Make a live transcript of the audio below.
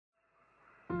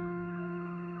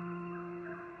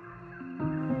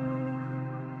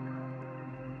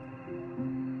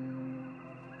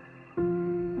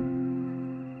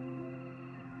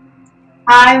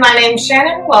Hi, my name's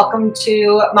Shannon. Welcome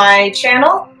to my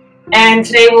channel. And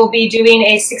today we'll be doing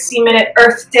a 60-minute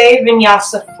Earth Day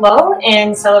Vinyasa flow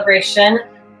in celebration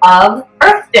of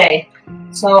Earth Day.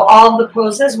 So all of the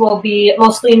poses will be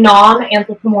mostly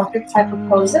non-anthropomorphic type of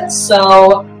poses.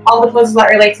 So all the poses that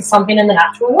relate to something in the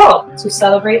natural world to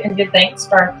celebrate and give thanks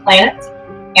for our planet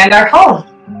and our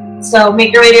home. So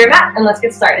make your way to your mat and let's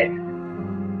get started.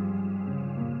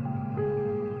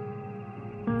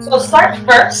 So we'll start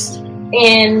first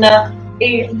in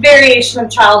a variation of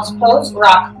child's pose,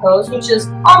 rock pose, which is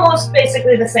almost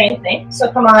basically the same thing. So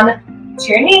come on to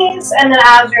your knees, and then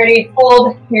as you're ready,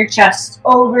 fold your chest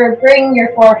over, bring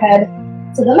your forehead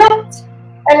to the mat,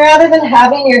 and rather than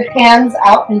having your hands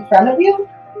out in front of you,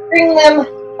 bring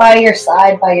them by your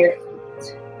side, by your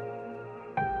feet.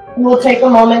 And we'll take a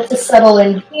moment to settle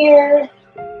in here.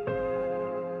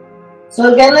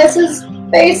 So again, this is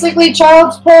basically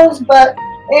child's pose, but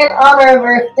in honor of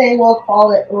Earth Day, we'll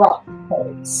call it rock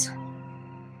pose.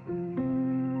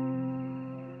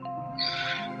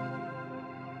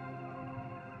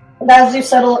 And as you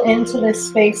settle into this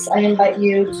space, I invite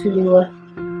you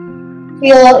to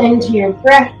feel into your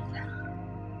breath,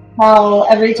 how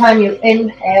every time you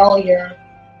inhale, your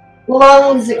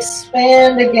lungs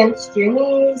expand against your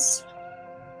knees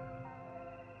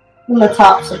and the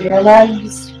tops of your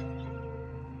legs.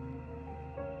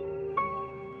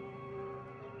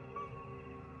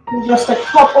 Just a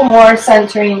couple more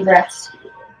centering breaths.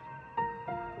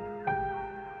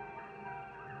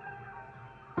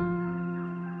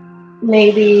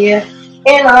 Maybe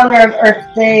in honor of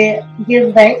Earth Day,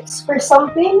 give thanks for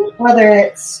something, whether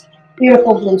it's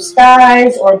beautiful blue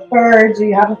skies or birds, or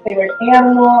you have a favorite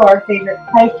animal or a favorite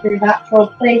hike or natural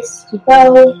place to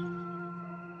go.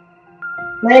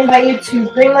 And I invite you to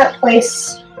bring that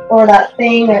place or that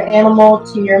thing or animal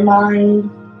to your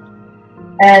mind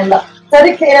and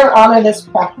dedicate and honor this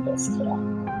practice today.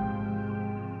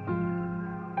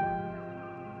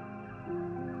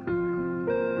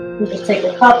 We'll just take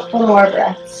a couple more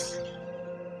breaths.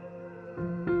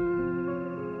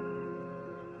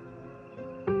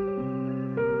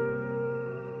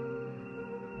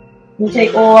 You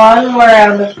take one more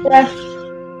round of breath.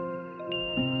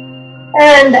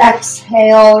 And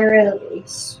exhale,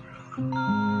 release.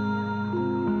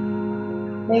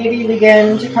 Maybe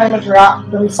begin to kind of rock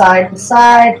from side to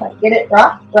side. Like get it,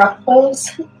 rock pose.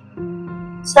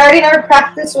 Starting our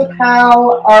practice with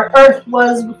how our earth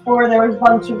was before there was a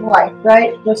bunch of life,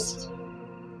 right? Just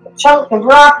a chunk of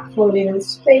rock floating in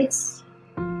space.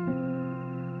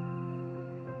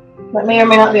 That may or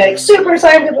may not be like super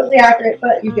scientifically accurate,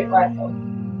 but you get where I'm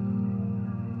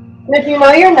going. And if you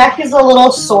know your neck is a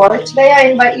little sore today, I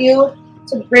invite you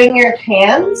to bring your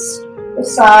hands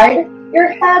beside your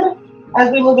head. As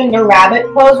we move into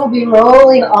rabbit pose, we'll be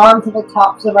rolling onto the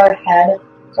tops of our head.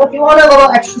 So if you want a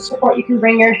little extra support, you can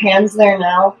bring your hands there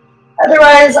now.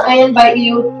 Otherwise, I invite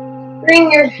you, bring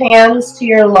your hands to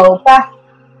your low back.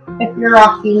 If you're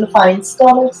rocking, find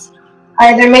stillness.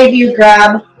 Either maybe you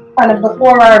grab kind of the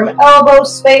forearm elbow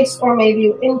space, or maybe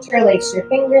you interlace your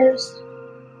fingers.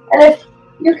 And if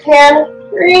you can,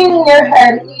 bring your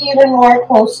head even more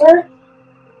closer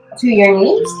to your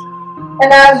knees.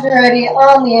 And as you're ready,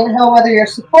 on the inhale, whether you're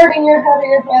supporting your head or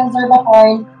your hands are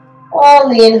behind, on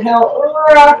the inhale,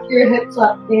 rock your hips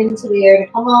up into the air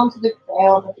to come onto the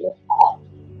crown of your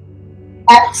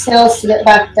head. Exhale, sit it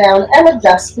back down and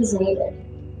adjust as needed.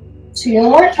 2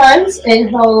 more times.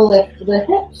 Inhale, lift the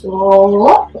hips, roll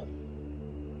up.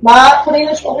 Not putting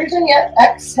the shoulders in yet.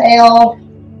 Exhale.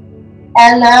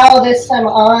 And now this time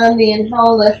on the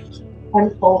inhale, lift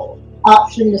and fold.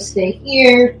 Option to stay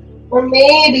here. Or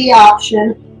maybe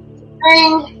option to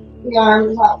bring the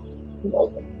arms up and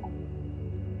open.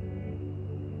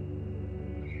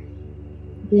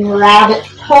 Rabbit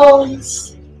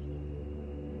pose.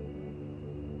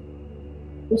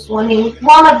 Just one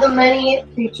of the many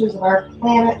creatures of our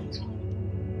planet.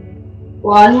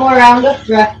 One more round of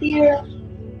breath here.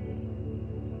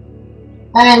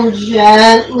 And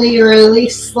gently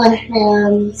release the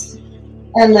hands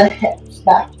and the hips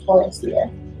back towards the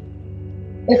earth.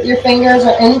 If your fingers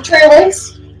are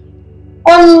interlaced,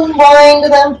 unwind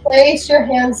them, place your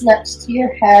hands next to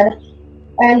your head,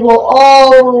 and we'll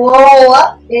all roll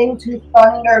up into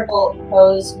Thunderbolt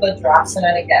Pose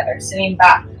Vajrasana together, sitting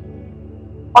back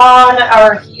on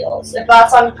our heels. If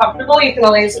that's uncomfortable, you can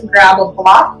always grab a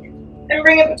block and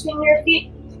bring it between your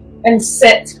feet and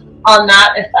sit on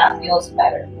that if that feels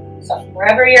better. So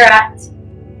wherever you're at,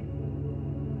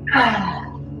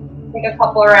 take a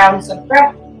couple of rounds of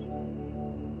breath.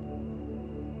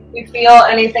 If you feel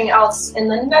anything else in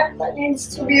the neck that needs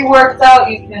to be worked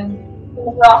out, you can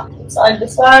Rock from side to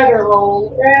side or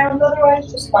roll around,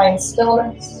 otherwise just find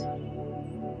stillness.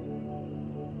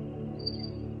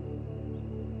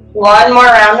 One more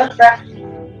round of breath.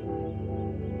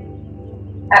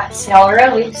 Exhale,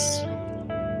 release.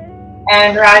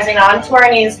 And rising onto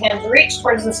our knees, hands reach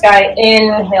towards the sky.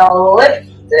 Inhale, lift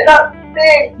it up,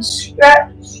 big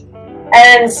stretch.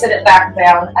 And sit it back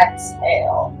down,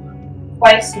 exhale.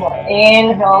 Twice more.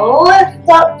 Inhale, lift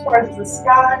up towards the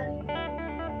sky.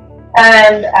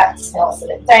 And exhale, sit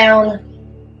it down.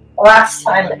 Last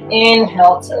time,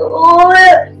 inhale to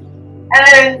lift.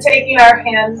 And taking our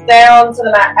hands down to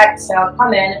the mat, exhale,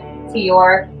 come in to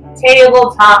your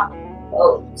tabletop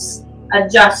pose.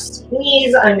 Adjust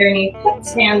knees underneath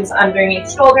hips, hands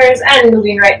underneath shoulders, and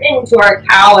moving right into our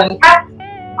cow and cat.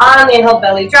 On the inhale,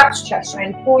 belly drops, chest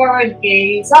shine forward,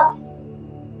 gaze up.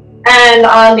 And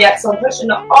on the exhale, push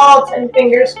into all 10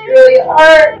 fingers, really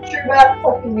arch your back,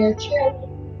 tucking your chin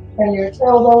and your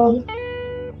tailbone.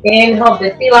 Inhale,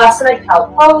 Vinyasa, cow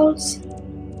pose.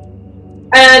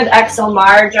 And exhale,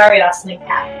 Marjaryasana,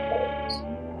 cat pose.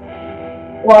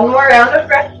 One more round of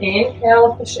breath.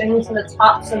 Inhale, push into the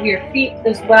tops of your feet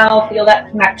as well. Feel that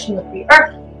connection with the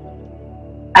earth.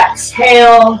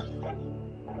 Exhale.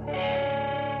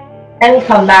 And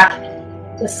come back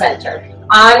to center.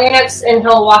 On your next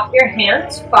inhale, walk your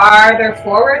hands farther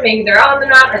forward. Maybe they're on the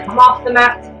mat or come off the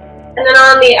mat. And then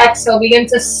on the exhale, begin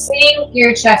to sink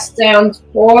your chest down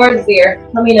towards the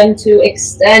earth, coming into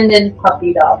extended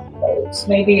puppy dog pose.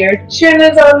 Maybe your chin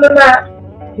is on the mat.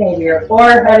 Maybe your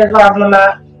forehead is on the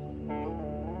mat.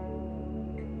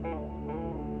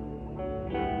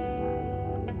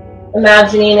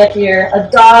 Imagining if you're a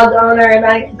dog owner and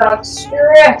that dog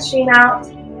stretching out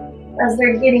as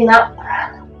they're getting up.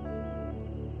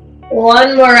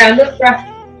 One more round of breath.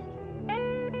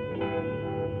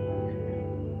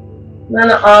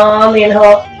 Then on the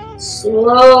inhale,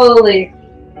 slowly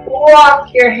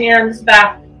walk your hands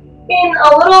back in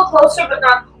a little closer, but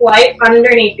not quite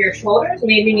underneath your shoulders.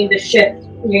 Maybe you need to shift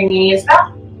your knees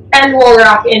back. And we'll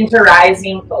rock into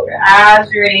rising cobra. As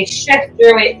you're ready, shift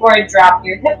your weight forward, drop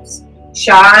your hips,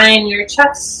 shine your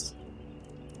chest.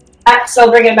 Exhale,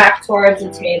 bring it back towards the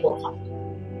tabletop.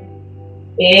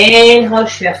 Inhale,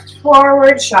 shift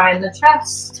forward, shine the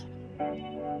chest.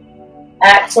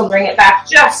 Exhale, bring it back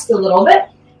just a little bit.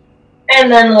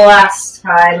 And then last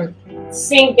time,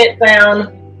 sink it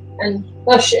down and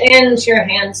push into your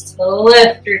hands to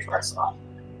lift your torso up.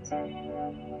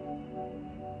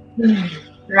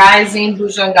 Rising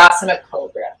Bhujangasana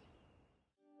Cobra.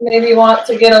 Maybe you want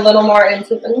to get a little more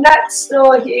into the neck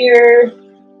still here.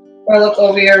 Or look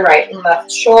over your right and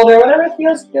left shoulder, whatever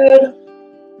feels good.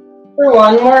 For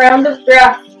one more round of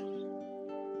breath.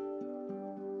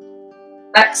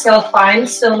 Exhale, find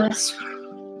stillness.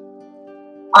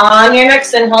 On your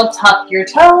next inhale, tuck your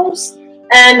toes.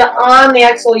 And on the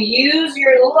exhale, use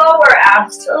your lower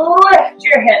abs to lift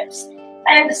your hips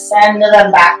and send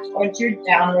them back towards your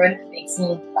downward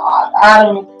facing dog.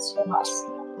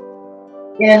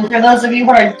 Again, for those of you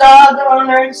who are dog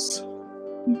owners,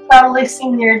 you've probably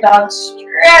seen your dog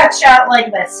stretch out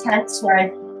like this, hence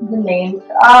where the name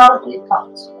probably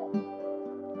comes from.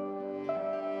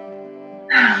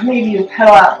 Maybe you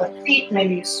pedal out the feet,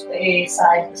 maybe you sway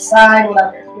side to side,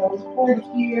 whatever feels good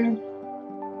here.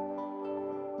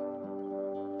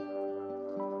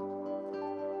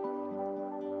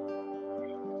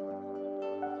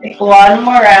 Take one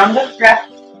more round of breath.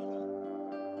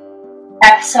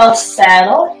 Exhale,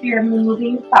 settle. If you're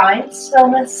moving, find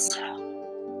stillness.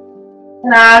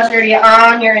 And as you're ready,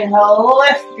 on your inhale,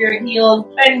 lift your heels,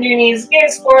 bend your knees,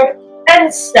 gaze forward,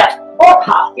 and step or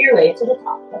hop your way to the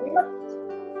top of your mat.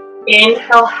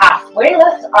 Inhale, halfway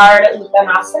lift, Ardha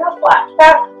Uttanasana, flat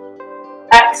back.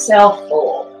 Exhale,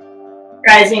 fold.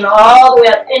 Rising all the way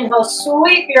up, inhale,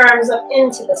 sweep your arms up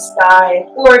into the sky,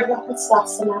 Urdhva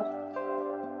Hastasana.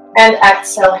 And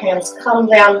exhale, hands come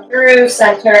down through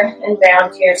center and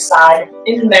down to your side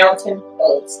in mountain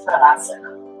pose,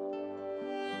 Tadasana.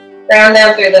 Ground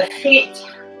down through the feet.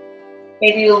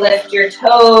 Maybe you lift your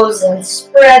toes and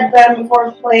spread them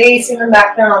before placing them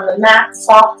back down on the mat.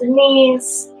 Soft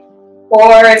knees.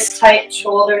 Core is tight,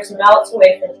 shoulders melt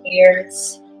away from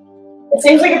ears. It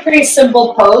seems like a pretty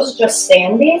simple pose, just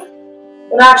standing.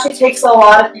 It actually takes a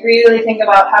lot if you really think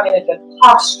about having a good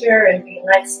posture and being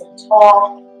nice and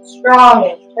tall, strong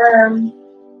and firm.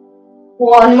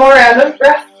 One more round of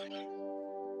breath.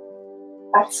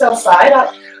 Exhale, side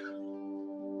up.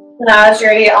 And as you're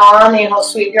ready, on the inhale,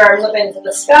 sweep your arms up into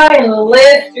the sky and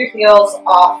lift your heels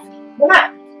off the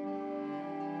mat.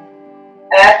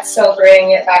 Exhale,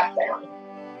 bring it back down.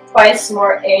 Twice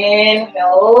more,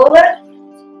 inhale, lift.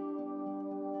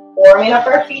 Warming up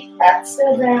our feet,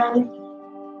 exhale down.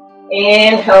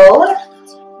 Inhale,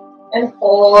 lift, and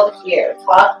hold here.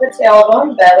 Tuck the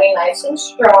tailbone, belly nice and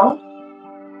strong.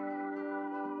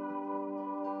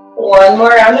 One more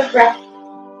round of breath.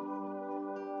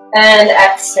 And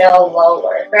exhale,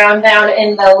 lower. Ground down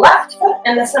in the left foot,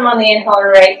 and this time on the inhale,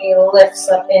 right knee lifts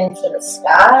up into the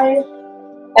sky.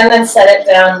 And then set it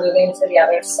down, moving to the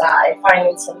other side.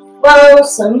 Finding some flow,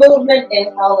 some movement.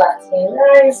 Inhale, left knee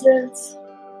rises.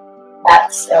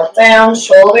 Exhale down,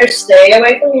 shoulders stay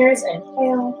away from ears.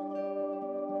 Inhale.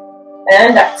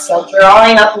 And exhale,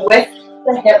 drawing up with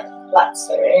the hip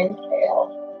flexor.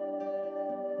 Inhale.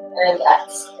 And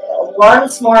exhale.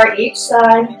 Once more each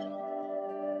side.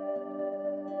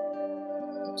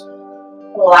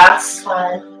 Last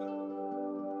time.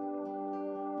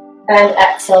 And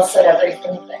exhale, set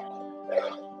everything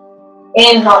down.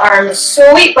 Inhale, arms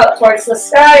sweep up towards the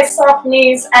sky, soft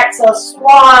knees. Exhale,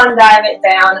 swan, dive it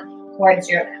down towards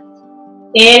your mat.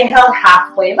 Inhale,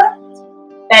 halfway lift.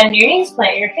 Bend your knees,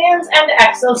 plant your hands, and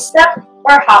exhale, step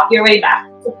or hop your way back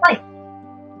to plank.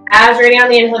 As ready on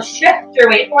the inhale, shift your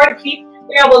weight forward. Keep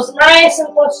your elbows nice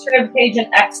and close to rib cage,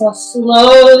 and exhale,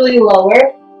 slowly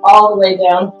lower all the way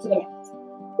down to the mat.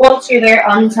 Once you're there,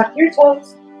 untuck your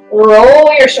toes.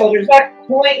 Roll your shoulders back,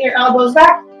 point your elbows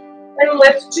back, and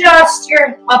lift just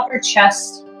your upper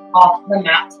chest off the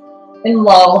mat in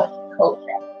low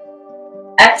cobra.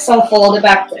 Exhale, fold it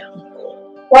back down.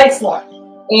 Twice more.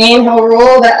 Inhale,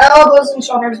 roll the elbows and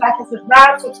shoulders back as if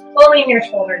that's what's pulling your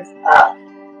shoulders up.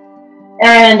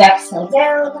 And exhale,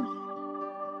 down.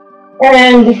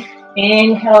 And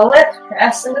inhale, lift,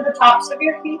 press into the tops of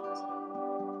your feet.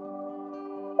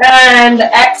 And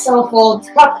exhale, fold,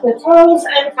 tuck the toes,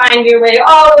 and find your way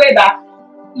all the way back.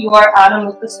 You are Adho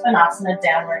Mukha Svanasana,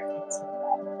 downward facing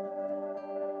dog.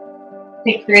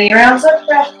 Take 3 rounds of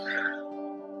breath.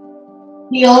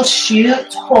 Heels shoot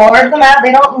toward the mat.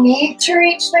 They don't need to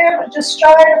reach there, but just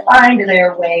try to find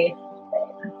their way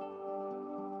there.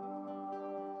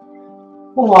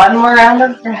 One more round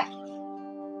of breath.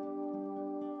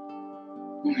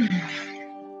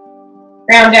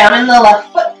 Ground down in the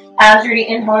left foot. As you're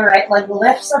inhale, right leg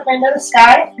lifts up into the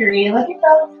sky. 3, let it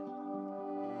go.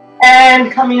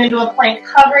 And coming into a plank,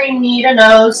 covering knee to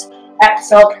nose.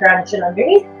 Exhale, crunch it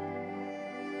underneath.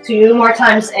 2 more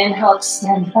times. Inhale,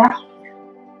 extend back.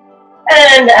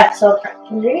 And exhale,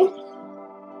 crunch underneath.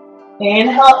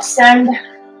 Inhale, extend.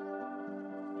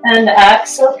 And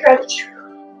exhale, crunch.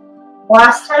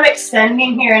 Last time,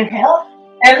 extending here, inhale.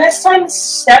 And this time,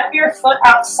 step your foot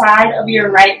outside of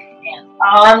your right hand.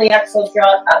 On the exhale,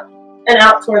 draw it up and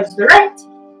out towards the right.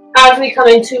 As we come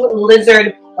into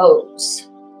lizard pose.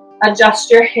 Adjust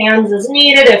your hands as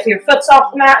needed. If your foot's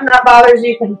off the mat and that bothers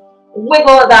you, you can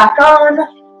wiggle it back on.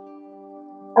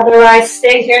 Otherwise,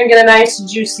 stay here and get a nice,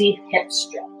 juicy hip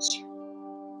stretch.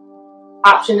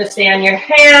 Option to stay on your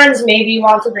hands. Maybe you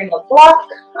want to bring a block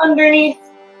underneath,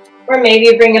 or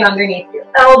maybe bring it underneath your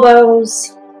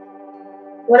elbows.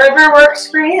 Whatever works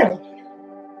for you.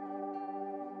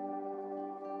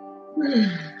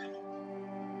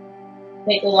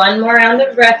 Take 1 more round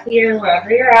of breath here,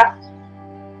 wherever you're at.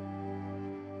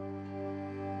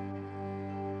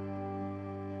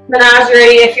 Then as you're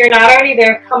ready, if you're not already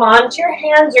there, come onto your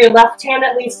hands, your left hand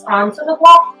at least onto the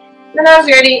block. Then as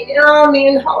you're ready,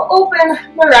 inhale, open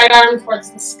the right arm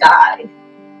towards the sky.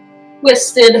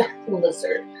 Twisted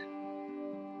lizard.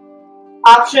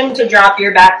 Option to drop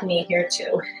your back knee here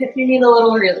too, if you need a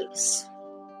little release.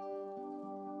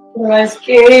 Otherwise,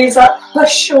 gaze up,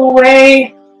 push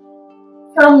away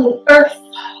from the earth.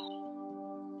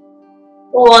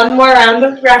 1 more round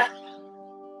of breath.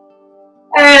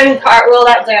 And cartwheel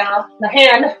that down, the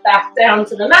hand back down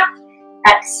to the mat.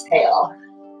 Exhale.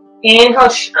 Inhale,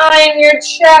 shine your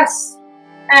chest.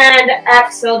 And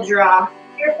exhale, draw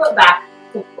your foot back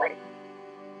to plank.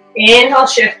 Inhale,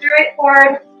 shift your weight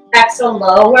forward. Exhale,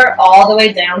 lower all the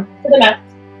way down to the mat.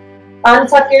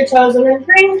 Untuck your toes and then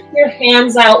bring your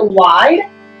hands out wide.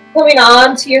 Coming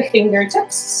on to your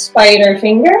fingertips, spider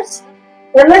fingers.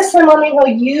 Then this time on the inhale,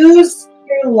 use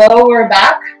your lower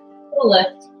back to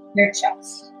lift your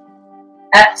chest.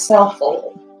 Exhale,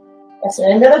 fold. Press it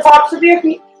into the tops of your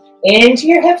feet, into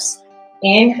your hips.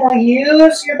 Inhale,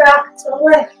 use your back to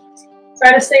lift.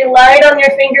 Try to stay light on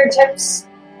your fingertips.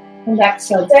 And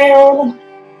exhale, down.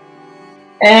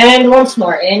 And once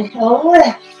more, inhale,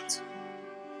 lift.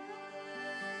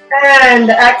 And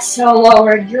exhale,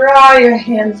 lower. Draw your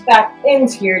hands back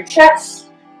into your chest.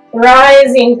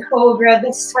 Rising cobra.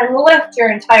 This time, lift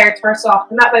your entire torso off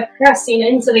the mat by pressing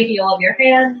into the heel of your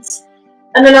hands.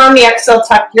 And then on the exhale,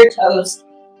 tuck your toes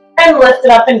and lift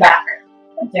it up and back.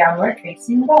 A downward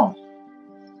facing dog.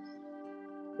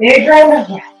 Big round of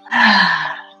breath.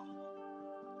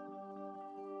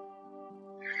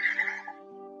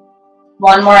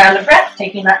 One more round of breath,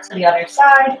 taking that to the other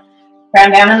side.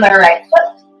 Ground down in the right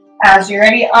foot. As you're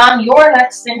ready, on your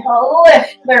next inhale,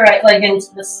 lift the right leg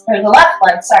into the left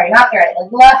leg, sorry, not the right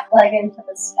leg, left leg into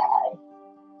the sky.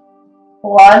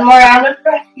 One more round of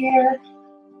breath here.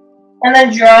 And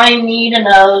then drawing knee to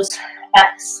nose,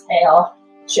 exhale.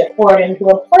 Shift forward into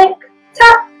a plank,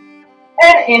 tap,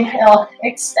 and inhale,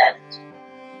 extend.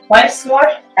 Twice more,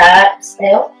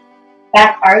 exhale.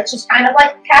 Back arch is kind of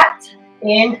like cat.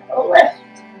 Inhale,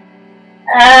 lift.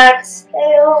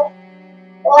 Exhale.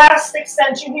 Last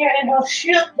extension here. Inhale,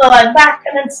 shoot the leg back,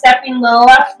 and then stepping the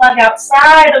left leg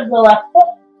outside of the left foot,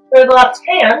 or the left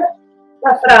hand.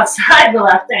 Left foot outside the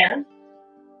left hand.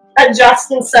 Adjust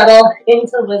and settle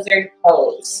into lizard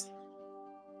pose.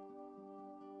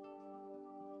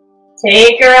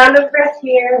 Take a round of breath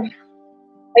here.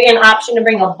 Again, option to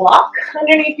bring a block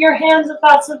underneath your hands if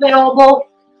that's available,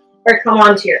 or come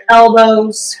onto your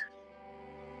elbows.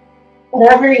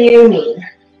 Whatever you need.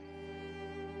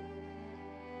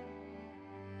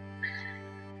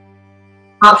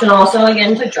 Option also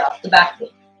again to drop the back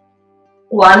knee.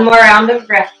 One more round of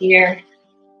breath here.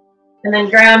 And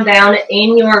then ground down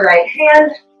in your right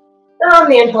hand. And on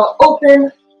the inhale,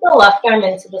 open the left arm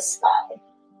into the sky.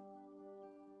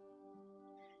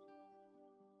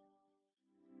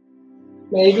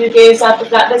 Maybe you gaze up.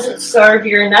 If that doesn't serve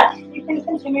your neck, you can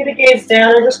continue to gaze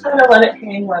down and just kind of let it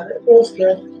hang wherever it feels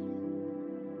good.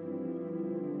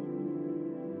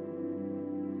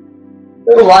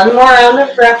 Do one more round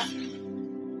of breath.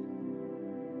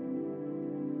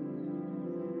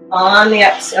 On the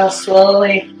exhale,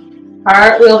 slowly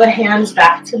cartwheel the hands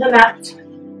back to the mat.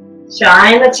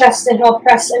 Shine the chest, inhale,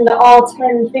 press into all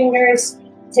 10 fingers.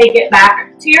 Take it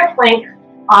back to your plank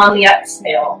on the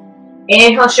exhale.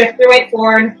 Inhale, shift your weight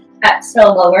forward.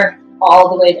 Exhale, lower all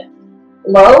the way down.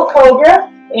 Low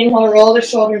cobra. Inhale, roll the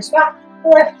shoulders back.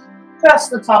 Lift. Press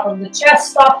the top of the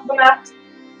chest off the mat.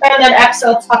 And then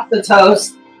exhale, tuck the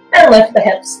toes and lift the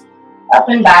hips up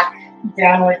and back,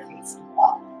 downward facing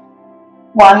dog.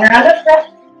 One round of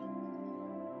breath.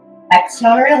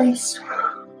 Exhale, release.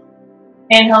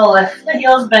 Inhale, lift the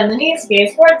heels, bend the knees,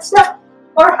 gaze forward, step,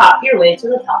 or hop your way to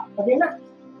the top of your mat.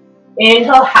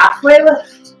 Inhale, halfway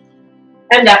lift,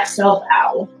 and exhale,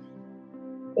 bow.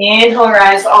 Inhale,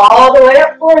 rise all the way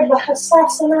up forward,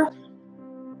 Vinyasa,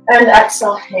 and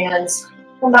exhale, hands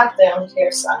come back down to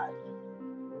your side.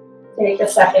 Take a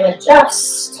second,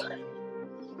 adjust.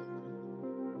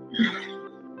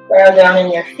 Ground down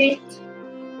in your feet.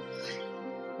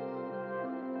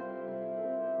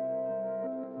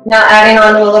 Now adding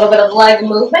on to a little bit of leg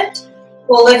movement,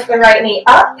 we'll lift the right knee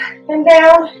up and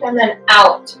down, and then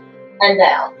out and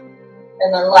down,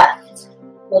 and then left.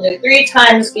 We'll do 3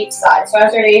 times each side. So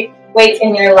as you're ready, weight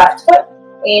in your left foot.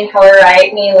 Inhale,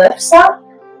 right knee lifts up,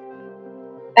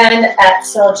 and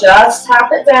exhale, just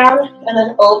tap it down, and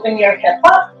then open your hip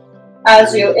up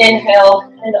as you inhale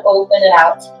and open it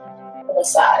out to the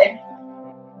side,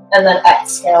 and then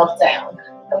exhale down.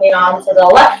 Coming on to the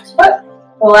left foot.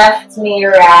 Left knee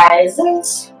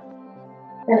rises,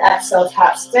 and exhale,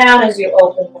 taps down as you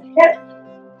open the hip.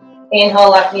 Inhale,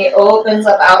 left knee opens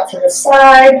up out to the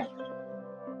side,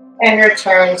 and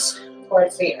returns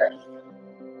towards the earth.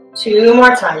 2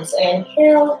 more times.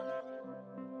 Inhale,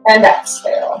 and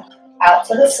exhale. Out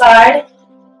to the side,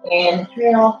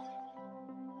 inhale,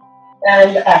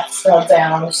 and exhale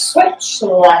down. Switch,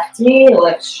 left knee,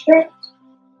 lift straight.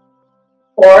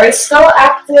 Core is still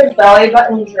active, belly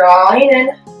button drawing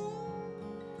in.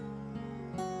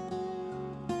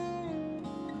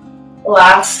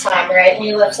 Last time, right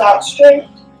knee lifts out straight.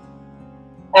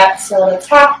 Exhale to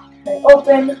tap and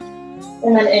open.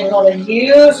 And then inhale to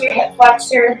use your hip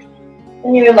flexor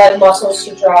and your leg muscles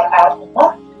to draw it out and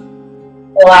up.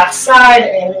 The last side,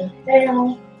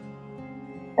 inhale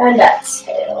and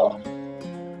exhale.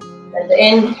 And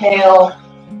inhale.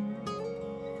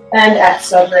 And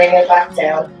exhale, bring it back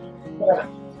down.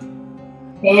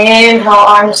 Inhale,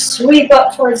 arms sweep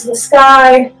up towards the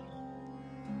sky.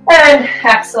 And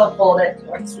exhale, fold it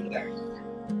towards the earth.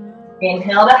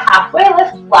 Inhale to halfway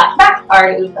lift, flat back,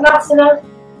 Ardha Uttanasana.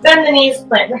 Bend the knees,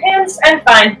 plant your hands, and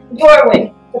find your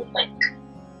way to plank.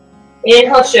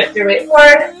 Inhale, shift your weight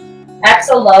forward.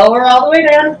 Exhale, lower all the way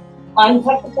down.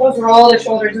 Untuck the toes, roll the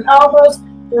shoulders and elbows.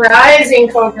 Rising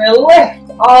cobra,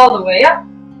 lift all the way up.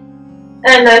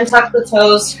 And then tuck the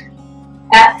toes,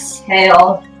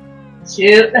 exhale,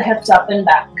 shoot the hips up and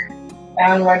back,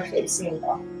 downward facing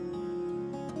dog.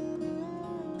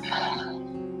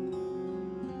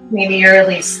 Maybe you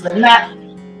release the neck,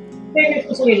 maybe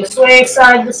continue to sway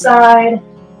side to side,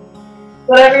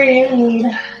 Whatever you need.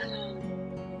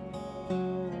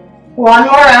 One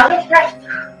more round of breath.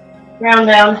 Ground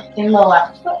down in the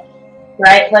left foot.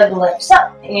 Right leg lifts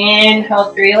up.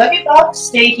 Inhale, three-legged dog.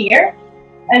 Stay here.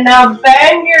 And now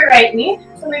bend your right knee.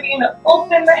 So maybe you're going to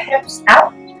open the hips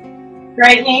out.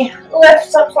 Right knee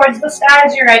lifts up towards the sky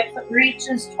as your right foot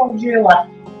reaches towards your left.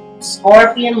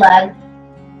 Scorpion leg.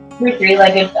 Your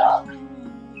three-legged dog.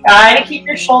 Try to keep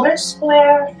your shoulders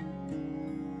square.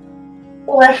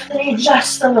 Lift me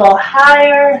just a little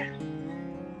higher.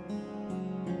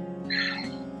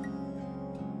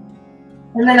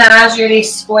 And then as you're ready,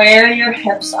 square your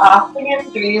hips off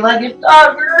again. Three-legged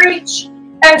dog, reach.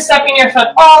 And stepping your foot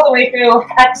all the way through.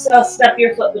 Exhale, step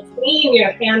your foot between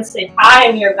your hands. Stay high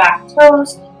in your back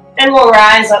toes. And we'll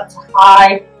rise up to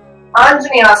high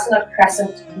Vinyasa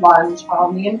crescent lunge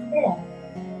on the inhale.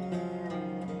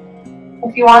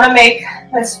 If you want to make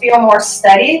this feel more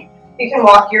steady, you can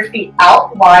walk your feet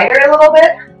out wider a little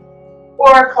bit.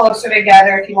 Or closer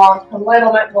together if you want a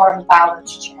little bit more of a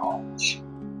balance challenge.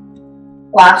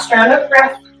 Last round of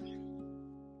breath.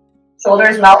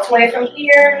 Shoulders melt away from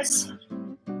ears.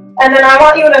 And then I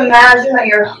want you to imagine that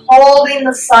you're holding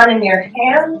the sun in your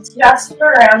hands just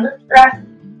for a round of breath.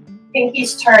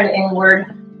 Pinkies turn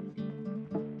inward.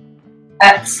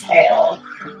 Exhale.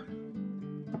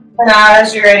 And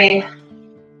as you're ready,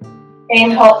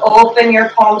 inhale, open your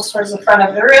palms towards the front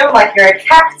of the room like you're a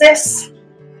cactus.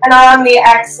 And on the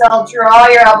exhale, draw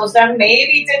your elbows down.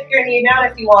 Maybe dip your knee down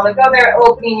if you want to go there,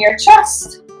 opening your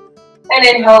chest. And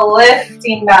inhale,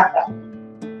 lifting back up.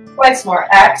 Twice more.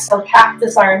 Exhale,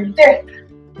 cactus arm dip.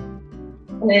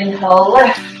 And inhale,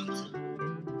 lift.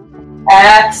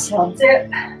 Exhale,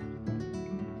 dip.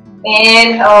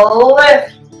 Inhale,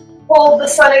 lift. Hold the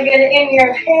sun again in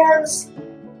your hands.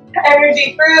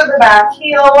 Energy through the back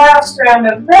heel. Last round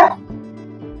of breath.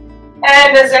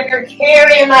 And as if you're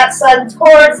carrying that sun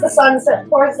towards the sunset,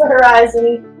 towards the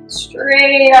horizon,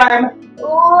 straight arm,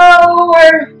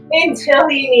 lower until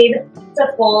you need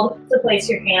to fold to place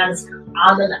your hands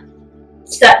on the neck.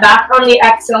 Step back on the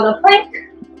exhale to plank.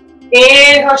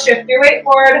 Inhale, shift your weight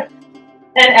forward.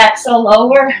 And exhale,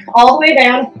 lower all the way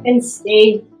down and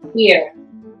stay here.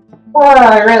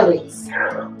 Release.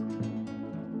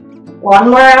 One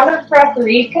more round of breath,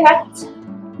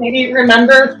 reconnect. Maybe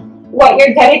remember what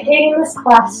you're dedicating this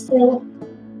class to.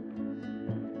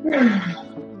 And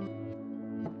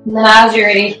then as you're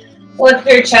ready, lift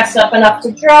your chest up enough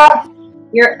to draw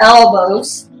your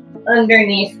elbows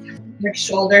underneath your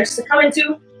shoulders to come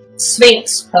into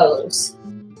Sphinx pose.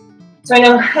 So I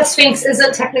know a Sphinx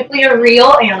isn't technically a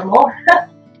real animal,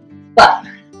 but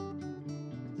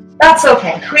that's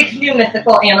okay. We can do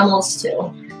mythical animals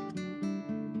too.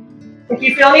 If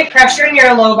you feel any pressure in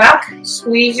your low back,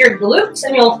 squeeze your glutes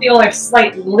and you'll feel a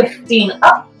slight lifting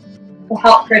up to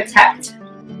help protect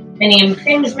any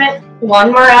impingement.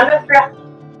 One more round of breath.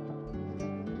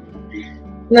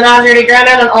 And then as you're ready, ground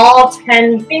out on all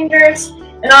 10 fingers.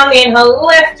 And on the inhale,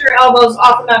 lift your elbows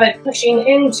off the mat, pushing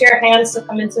into your hands to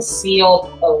come into seal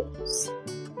pose.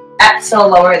 Exhale,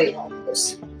 lower the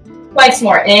elbows. Twice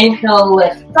more. Inhale,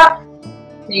 lift up.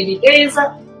 Baby gaze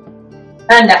up.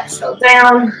 And exhale,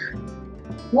 down.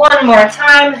 One more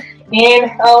time.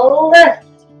 Inhale, lift.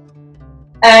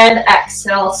 And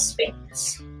exhale,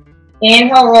 Sphinx.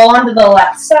 Inhale, roll onto the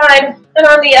left side. And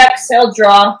on the exhale,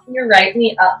 draw your right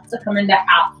knee up to come into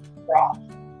half draw.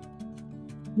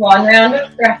 One round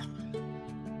of breath.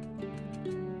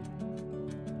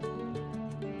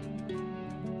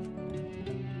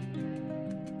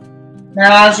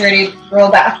 Now as you're ready, roll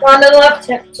back onto the left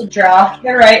hip to draw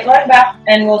your right leg back.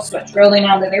 And we'll switch, rolling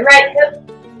onto the right hip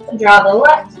to draw the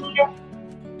left knee up.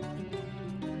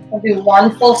 We'll do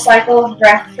one full cycle of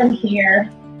breath from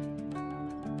here.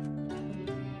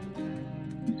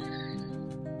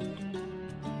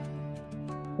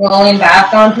 Rolling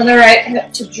back onto the right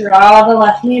hip to draw the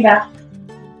left knee back.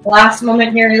 Last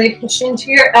moment here, really push into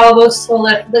your elbows to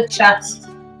lift the chest.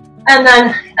 And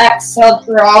then exhale,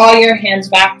 draw your hands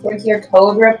back towards your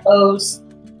cobra pose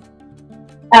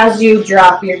as you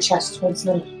drop your chest towards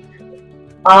the knee.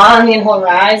 On the inhale,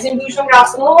 rising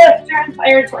Bhujangasana, lift your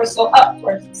entire torso up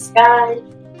towards the sky.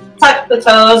 Tuck the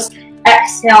toes.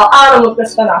 Exhale, Adho Mukha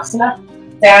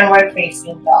Svanasana, downward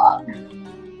facing dog.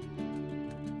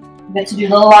 Good to do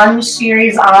the lunge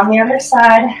series on the other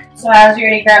side. So as you're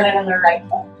ready, ground it in the right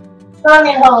foot. On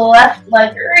the inhale, left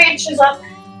leg reaches up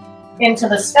into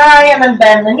the sky, and then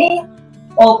bend the knee.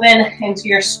 Open into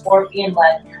your scorpion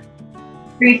leg.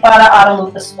 Tripada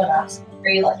Adho Mukha Svanasana,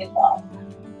 three-legged dog.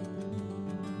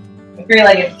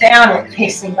 Three-legged downward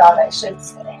facing dog, I should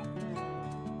say.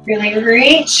 Really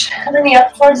reach the knee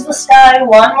up towards the sky.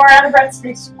 One more round of breath.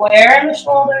 Stay square in the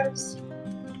shoulders.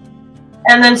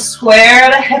 And then square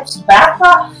the hips back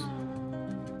off.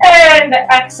 And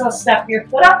exhale, step your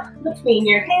foot up between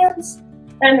your hands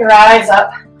and rise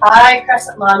up. High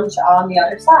crescent lunge on the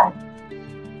other side.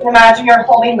 And imagine you're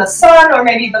holding the sun or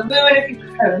maybe the moon if you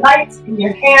prefer the night in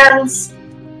your hands.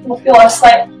 You'll feel a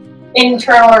slight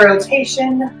internal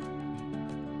rotation.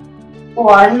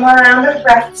 One more round of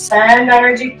breath. Send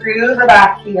energy through the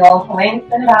back heel.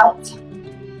 Lengthen it out.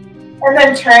 And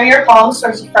then turn your palms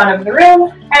towards the front of the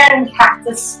room and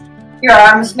cactus your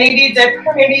arms. Maybe you dip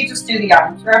or maybe you just do the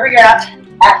arms. Wherever you're at,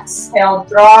 exhale.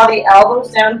 Draw the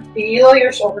elbows down. Feel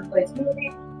your shoulder blades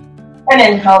moving. And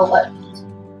inhale, lift.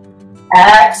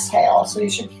 Exhale. So you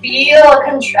should feel a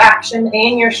contraction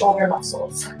in your shoulder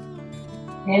muscles.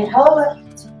 Inhale,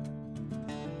 lift.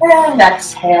 And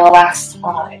exhale, last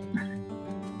time.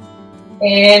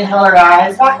 Inhale,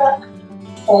 rise back up.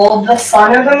 Hold the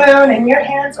sun or the moon in your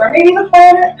hands, or maybe the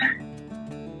planet.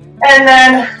 And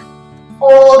then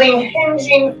folding,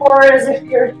 hinging forward as if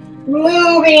you're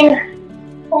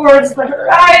moving towards the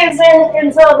horizon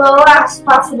until the last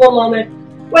possible moment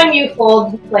when you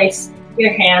fold to place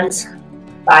your hands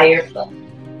by your foot.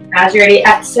 As you're ready,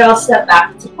 exhale, step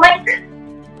back to plank.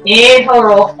 Inhale,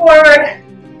 roll forward.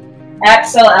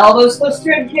 Exhale, elbows close to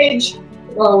ribcage.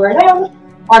 Lower down.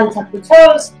 Untuck the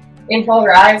toes. Inhale,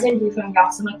 rise into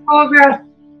Vinyasa Cobra.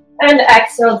 And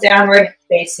exhale, downward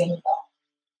facing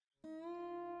dog.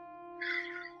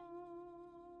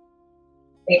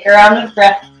 Take a round of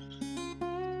breath.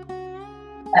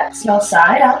 Exhale,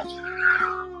 side out.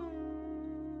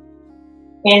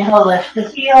 Inhale, lift the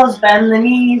heels, bend the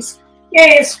knees,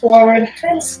 gaze forward,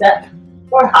 and step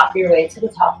or hop your way to the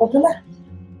top of the mat.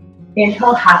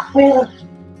 Inhale, halfway lift.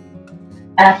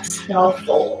 Exhale,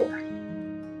 fold.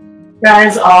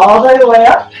 Rise all the way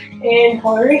up.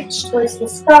 Inhale, reach towards the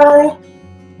sky.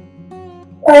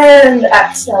 And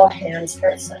exhale, hands for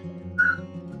a second.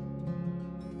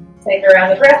 Take a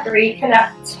round of breath,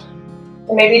 reconnect.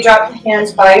 And maybe drop the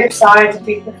hands by your sides if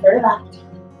you prefer that.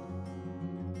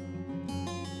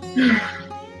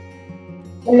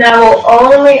 And now we'll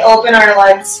only open our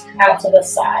legs out to the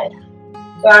side.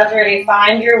 So as you're ready,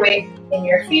 find your weight in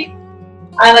your feet.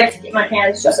 I like to keep my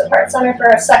hands just at heart center for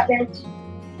a second.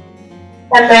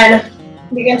 And then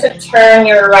begin to turn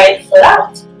your right foot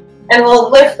out. And we'll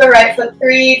lift the right foot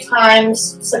 3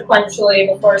 times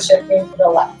sequentially before shifting to the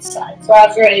left side. So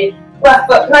as you're ready, left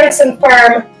foot nice and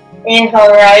firm.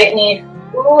 Inhale, right knee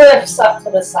lifts up to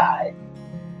the side.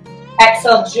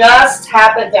 Exhale, just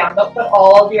tap it down. Don't put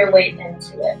all of your weight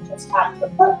into it. Just tap the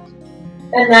foot.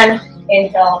 And then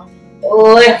inhale,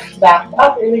 lift back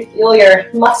up. Really feel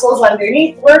your muscles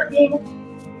underneath working.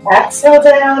 Exhale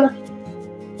down.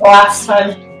 Last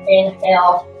time,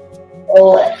 inhale,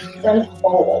 lift and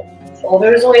hold.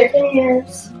 Shoulders away from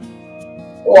ears.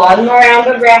 One more round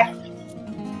of breath.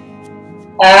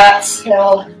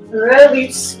 Exhale,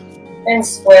 release, and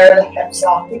square the hips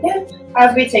off again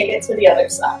as we take it to the other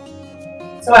side.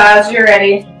 So as you're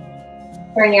ready,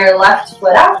 turn your left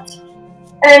foot out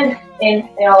and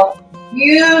inhale.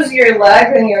 Use your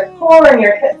leg and your core and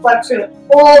your hip flexor to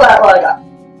pull that leg up.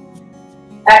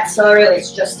 Exhale,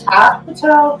 release. Just tap the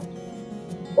toe.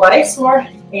 Twice more.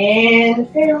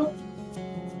 Inhale.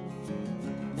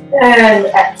 And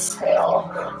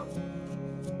exhale.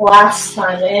 Last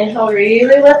time. Inhale,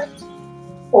 really lift.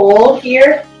 Hold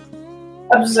here.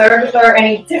 Observe if there are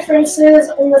any differences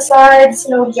in the sides.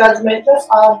 No judgment, just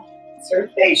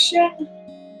observation.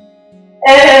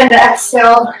 And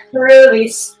exhale,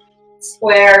 release.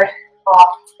 Square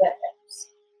off the hips.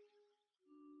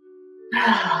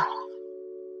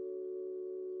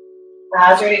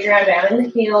 As you're ready, ground down in the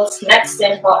heels. Next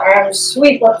inhale, arms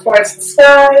sweep up towards the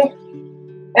sky.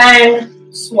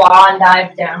 And swan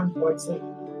dive down towards the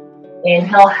knee.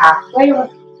 Inhale, halfway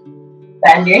lift.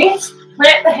 Bend your knees,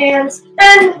 plant the hands,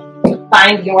 and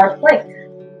find your plank.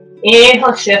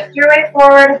 Inhale, shift your weight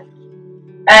forward.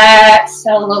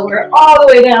 Exhale, lower all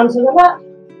the way down to the mat.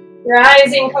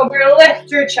 Rising cobra,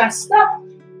 lift your chest up.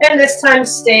 And this time,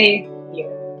 stay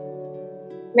here.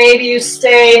 Maybe you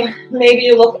stay, maybe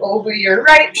you look over your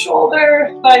right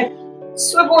shoulder by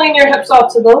swiveling your hips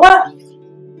off to the left.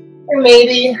 Or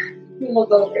maybe you look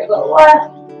over the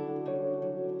left.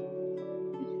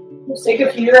 Just take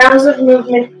a few rounds of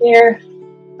movement here.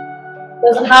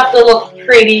 Doesn't have to look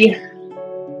pretty.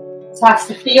 It has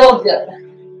to feel good.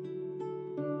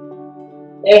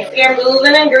 If you're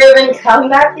moving and grooving, come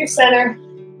back to your center.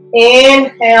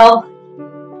 Inhale.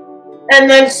 And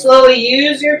then slowly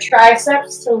use your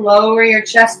triceps to lower your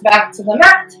chest back to the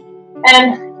mat.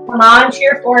 And come onto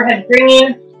your forehead,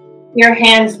 bringing your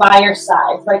hands by your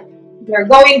sides, like you're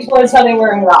going towards how they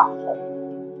were in rock.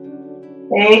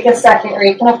 Take a second,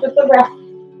 reconnect with the breath.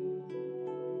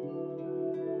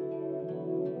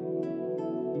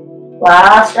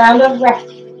 Last round of breath.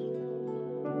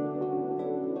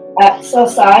 Exhale,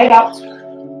 side out.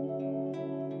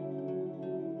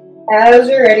 As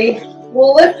you're ready,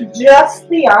 we'll lift just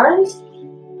the arms,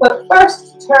 but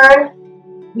first turn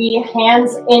the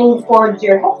hands in towards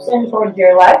your hips, in towards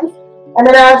your legs. And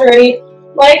then as you're ready,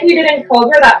 like we did in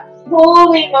Cobra, that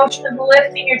pulling motion of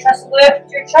lifting your chest,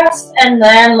 lift your chest, and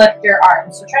then lift your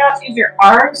arms. So try not to use your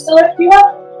arms to lift you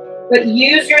up, but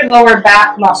use your lower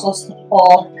back muscles to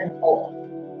pull and hold.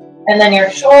 And then your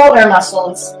shoulder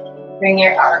muscles, bring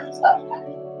your arms up.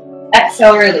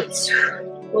 Exhale, release.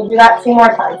 We'll do that 2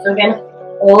 more times. So again,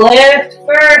 lift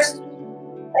first,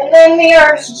 and then the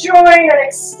arms join and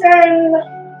extend.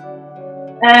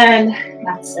 And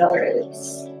exhale,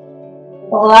 release.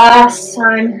 Last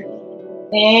time.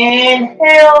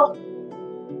 Inhale.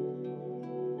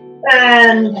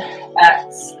 And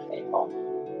exhale.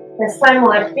 This time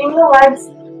lifting the legs.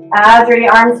 As your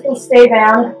arms can stay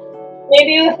down.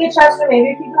 Maybe with the chest or maybe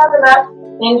if you cover that.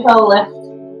 Inhale, lift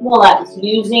the legs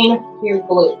using your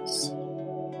glutes.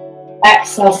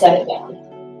 Exhale, set it down.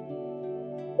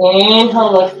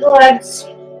 Inhale, lift the legs.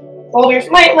 Shoulders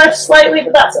might lift slightly,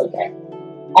 but that's okay.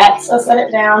 Exhale, set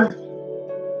it down.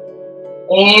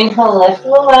 Inhale, lift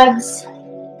the legs.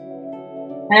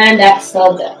 And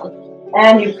exhale, down.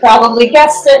 And you probably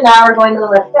guessed it. Now we're going to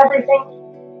lift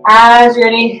everything. As you're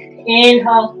ready,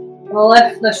 inhale,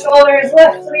 lift the shoulders,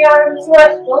 lift the arms,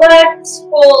 lift the legs.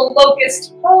 Full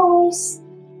locust pose.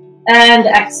 And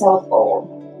exhale,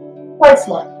 fold. Twice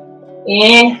more.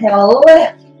 Inhale,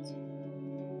 lift.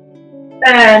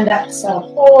 And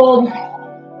exhale, fold.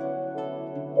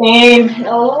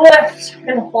 Inhale, lift.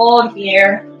 And hold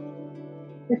here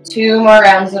for 2 more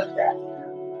rounds of breath.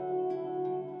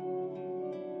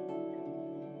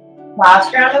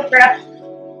 Last round of breath.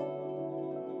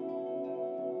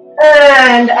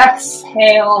 And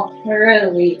exhale,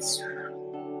 release.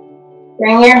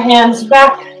 Bring your hands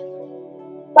back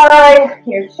by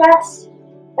your chest.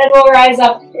 And we'll rise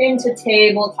up into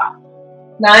tabletop.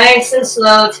 Nice and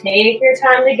slow. Take your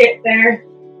time to get there.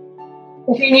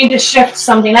 If you need to shift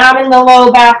something out in the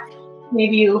low back,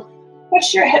 maybe you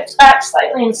push your hips back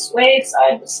slightly and sway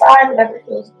side to side, whatever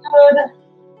feels good.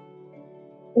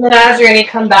 And then as you're ready,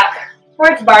 come back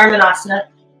towards Vinyasa,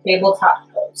 tabletop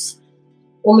pose.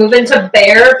 We'll move into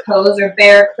bear pose or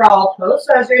bear crawl pose.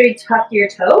 So as you're ready, tuck your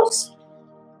toes.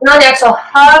 And on the exhale,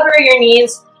 hover your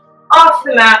knees off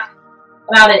the mat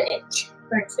about 1 inch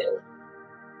or 2.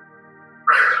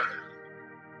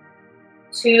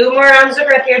 2 more rounds of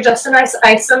breath here, just a nice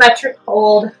isometric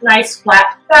hold, nice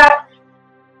flat back.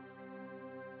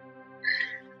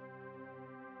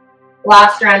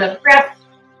 Last round of breath.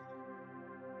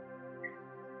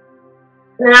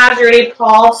 And as you're ready,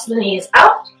 pulse the knees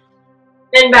out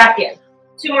and back in.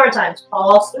 2 more times.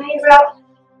 Pulse the knees out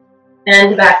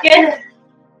and back in.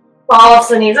 Pulse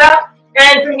the knees out.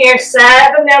 And from here,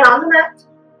 set them down on the mat.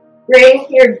 Bring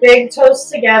your big toes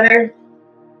together.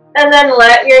 And then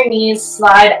let your knees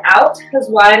slide out as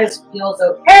wide as feels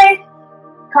okay.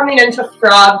 Coming into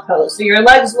frog pose. So your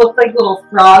legs look like little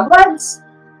frog legs.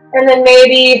 And then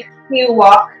maybe you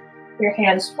walk your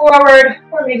hands forward,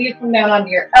 or maybe you come down onto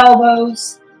your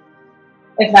elbows,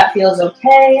 if that feels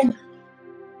okay.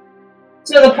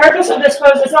 So the purpose of this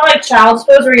pose, it's not like child's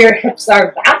pose where your hips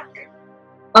are back.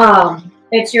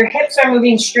 It's your hips are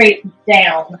moving straight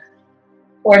down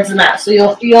towards the mat. So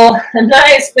you'll feel a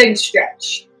nice big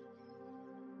stretch.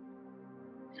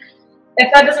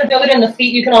 If that doesn't feel good in the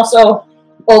feet, you can also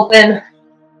open.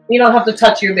 You don't have to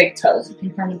touch your big toes. You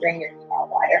can kind of bring your feet out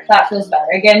wider if that feels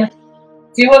better. Again,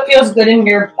 do what feels good in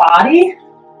your body.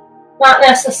 Not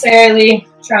necessarily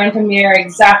trying to mirror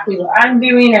exactly what I'm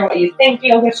doing or what you think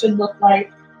yoga should look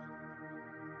like.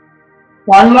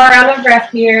 1 more round of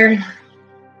breath here.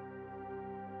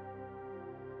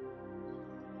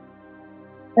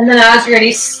 And then as you're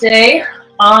ready, stay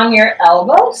on your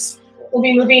elbows. We'll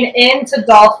be moving into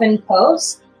dolphin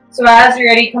pose. So as you're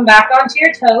ready, come back onto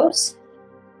your toes.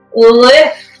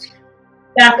 Lift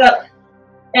back up.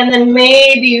 And then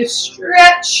maybe you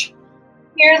stretch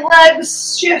your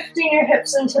legs, shifting your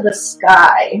hips into the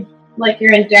sky. Like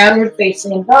you're in downward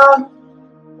facing dog,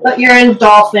 but you're in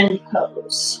dolphin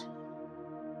pose.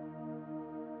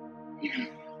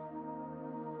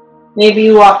 Maybe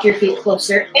you walk your feet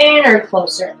closer in or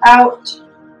closer out.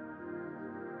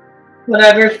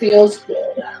 Whatever feels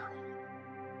good.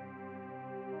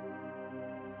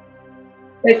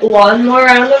 Take 1 more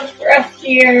round of breath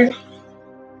here.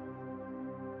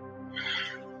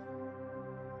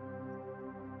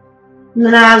 And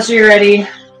then as you're ready,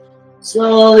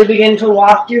 slowly begin to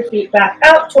walk your feet back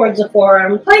out towards a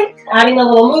forearm plank, adding a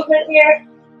little movement here.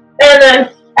 And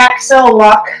then exhale,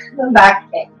 walk them back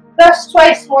in. Just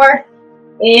twice more.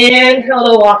 Inhale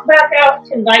to walk back out.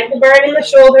 Invite the burn in the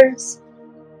shoulders.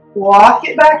 Walk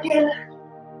it back in.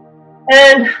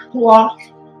 And walk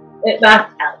it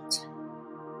back out.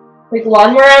 Take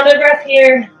one more round of breath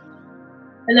here.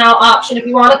 And now option, if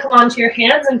you want to come onto your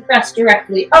hands and press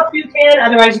directly up, you can.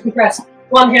 Otherwise, you can press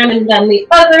one hand and then the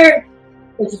other,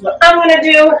 which is what I'm going to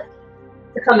do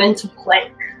to come into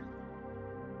plank.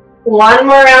 One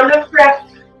more round of breath.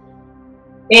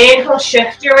 Inhale,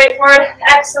 shift your weight forward.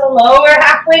 Exhale, lower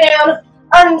halfway down.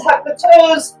 Untuck the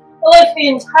toes. Lift the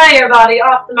entire body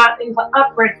off the mat into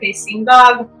upward facing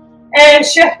dog. And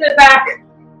shift it back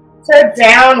to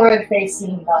downward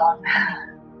facing dog.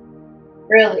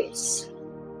 Release.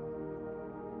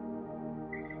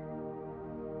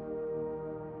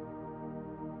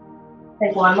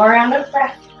 Take one more round of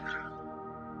breath.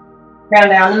 Ground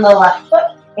down in the left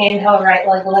foot. Inhale, right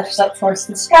leg lifts up towards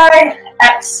the sky.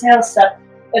 Exhale, step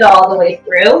it all the way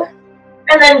through.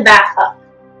 And then back up.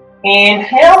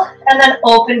 Inhale, and then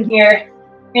open here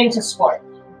into squat.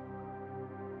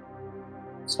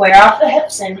 Square off the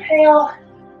hips, inhale.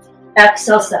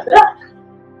 Exhale, step it up.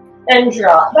 And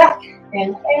draw it back.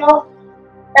 Inhale,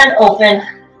 and open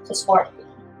to squat.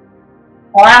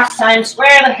 Last time,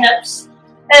 square the hips,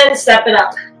 and step it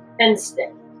up, and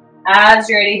stick. As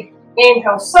you're ready,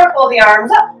 inhale, circle the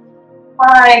arms up.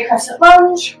 High crescent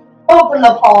lunge. Open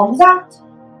the palms out.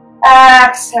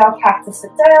 Exhale, cactus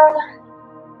it down.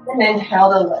 And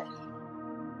inhale to lift.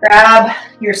 Grab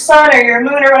your sun or your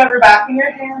moon or whatever back in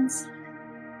your hands.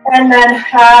 And then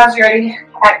as you're ready,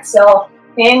 exhale,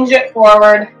 hinge it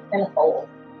forward and hold.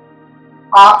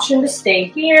 Option to stay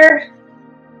here.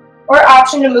 Or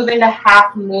option to move into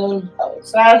half moon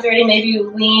pose. So as you're ready, maybe you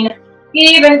lean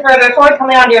even further forward,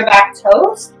 coming onto your back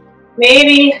toes.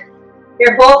 Maybe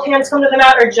your both hands come to the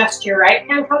mat or just your right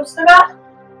hand comes to the mat.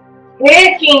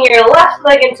 Kicking your left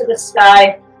leg into the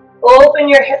sky. Open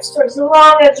your hips towards the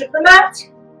long edge of the mat.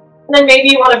 And then maybe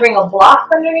you want to bring a block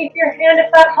underneath your hand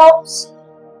if that helps.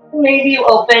 Maybe you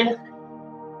open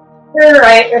the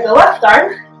right or the left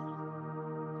arm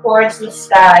towards the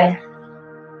sky.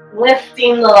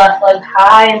 Lifting the left leg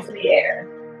high into the air.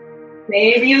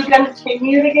 Maybe you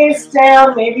continue to gaze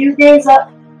down. Maybe you gaze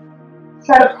up.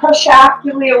 Try to push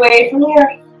actively away from the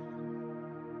earth.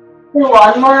 And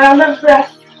one more round of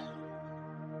breath.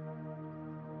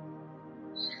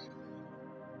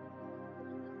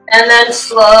 And then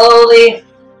slowly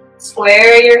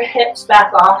square your hips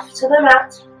back off to the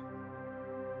mat.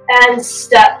 And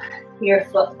step your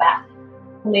foot back.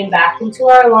 Coming back into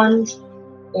our lunge.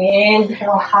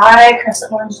 Inhale, high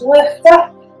crescent lunge, lift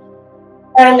up.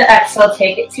 And exhale,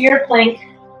 take it to your plank.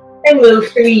 And move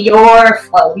through your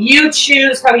flow. You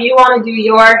choose how you want to do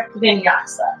your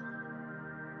vinyasa.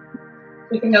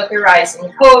 We can go through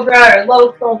rising cobra or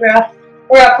low cobra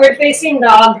or upward facing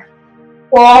dog.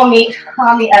 We'll all meet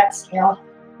on the exhale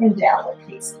and downward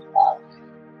facing dog.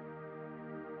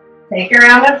 Take a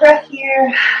round of breath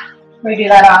here. We do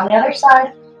that on the other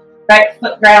side. Right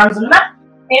foot grounds in the mat.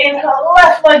 Inhale,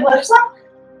 left leg lifts up.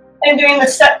 And doing the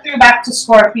step through back to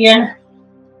scorpion.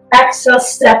 Exhale,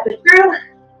 step it through.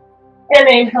 And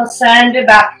inhale, send it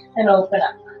back and open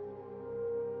up.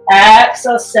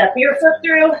 Exhale, step your foot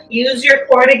through. Use your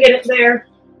core to get it there.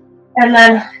 And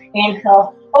then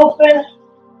inhale, open.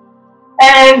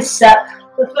 And step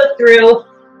the foot through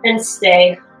and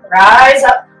stay. Rise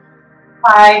up.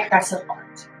 High crescent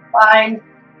lunge. Find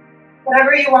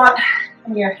whatever you want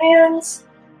in your hands.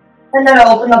 And then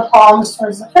open the palms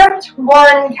towards the front.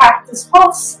 One cactus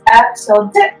pulse.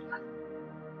 Exhale, dip.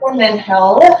 And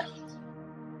inhale, lift.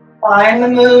 Find the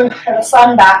moon or the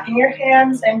sun back in your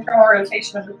hands. Internal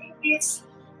rotation of the pinkies.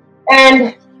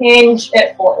 And hinge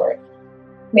it forward.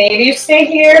 Maybe you stay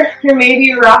here, or maybe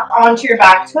you rock onto your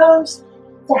back toes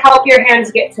to help your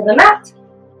hands get to the mat.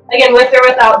 Again, with or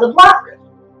without the block.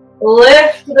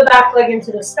 Lift the back leg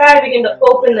into the sky. Begin to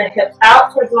open the hips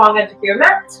out towards the long edge of your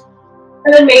mat.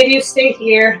 And then maybe you stay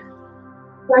here,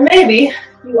 or maybe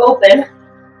you open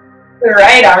the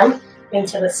right arm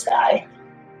into the sky.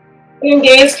 Your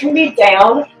gaze can be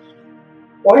down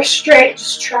or straight.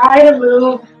 Just try to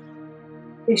move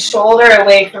the shoulder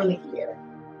away from the ear.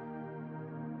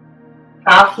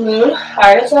 Half moon,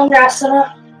 Ardha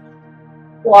Chandrasana.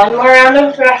 One more round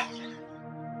of breath.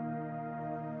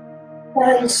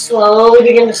 And slowly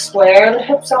begin to square the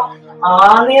hips off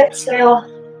on the exhale.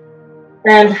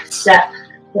 And step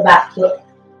the back foot.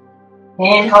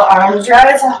 Inhale, arms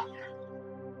rise up.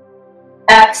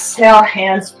 Exhale,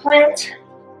 hands plant.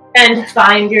 and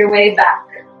find your way back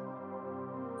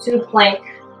to plank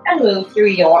and move through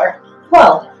your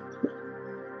flow.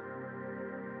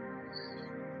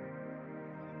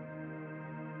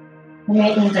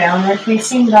 Making downward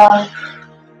facing dog.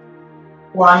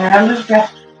 Long round of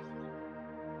breath.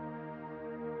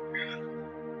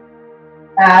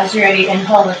 As you're ready,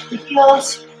 inhale, lift the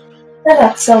heels. And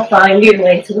exhale, find your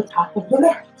way to the top of the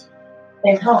mat.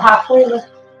 Inhale, halfway lift.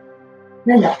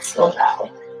 And exhale, down.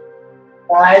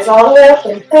 Rise all the way up,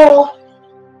 inhale.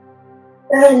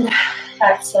 And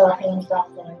exhale, hands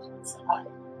drop down to the side.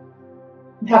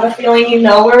 Have a feeling you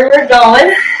know where we're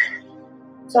going.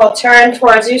 So I'll turn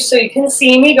towards you so you can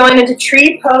see me going into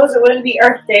tree pose. It wouldn't be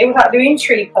Earth Day without doing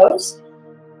tree pose.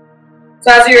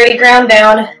 So as you're ready, ground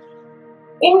down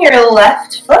in your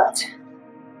left foot.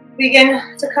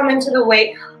 Begin to come into the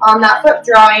weight on that foot,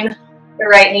 drawing the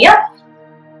right knee up.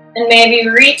 And maybe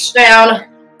reach down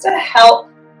to help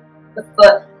the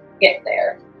foot get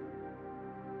there.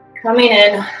 Coming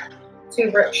in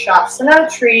to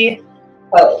Vrikshasana, tree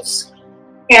pose.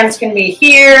 Hands can be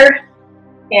here.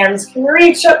 Hands can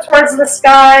reach up towards the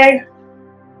sky.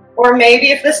 Or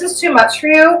maybe if this is too much for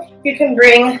you, you can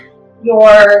bring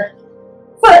your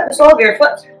foot, the sole of your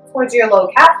foot, towards your low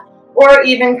calf, or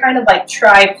even kind of like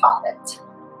tripod it.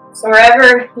 So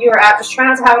wherever you're at, just try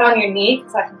not to have it on your knee,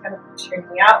 because I can kind of push your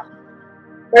knee out.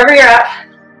 Wherever you're at,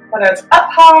 whether it's up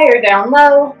high or down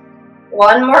low,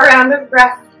 one more round of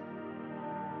breath.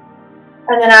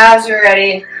 And then as you're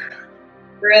ready,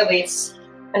 release,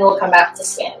 and we'll come back to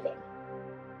standing.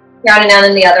 Grounding down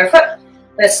in the other foot.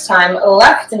 This time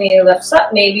left knee lifts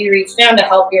up. Maybe reach down to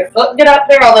help your foot get up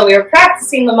there, although we were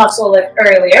practicing the muscle lift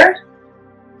earlier.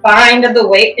 Find the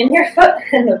weight in your foot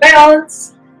and the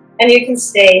balance. And you can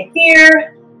stay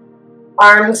here.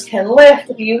 Arms can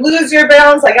lift. If you lose your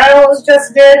balance like I almost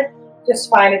just did, just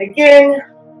find it again.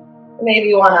 Maybe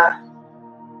you want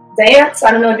to dance. I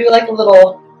don't know, do like a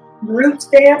little root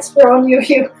dance for all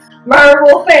you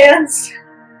Marvel fans.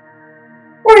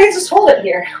 Or you just hold it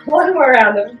here. One more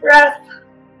round of breath.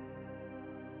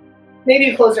 Maybe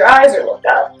you close your eyes or look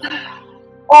up.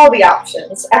 All the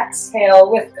options.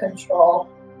 Exhale with control.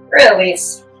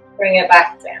 Release. Bring it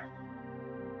back down.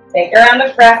 Take a round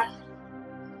of breath.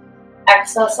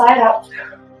 Exhale, side out.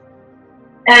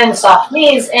 And soft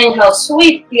knees. Inhale,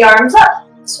 sweep the arms up.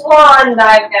 Swan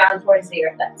dive down towards the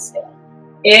earth. Exhale.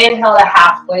 Inhale to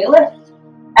halfway lift.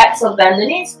 Exhale, bend the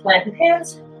knees, planted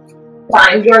hands.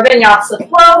 Find your Vinyasa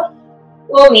flow.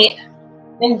 We'll meet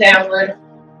in downward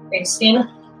facing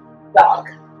dog.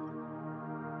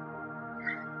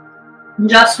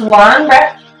 Just one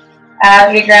breath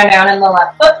as we ground down in the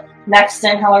left foot. Next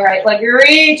inhale, right leg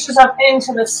reaches up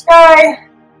into the sky.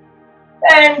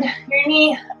 Bend your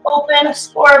knee, open,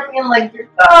 scorpion like your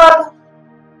dog.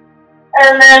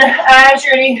 And then as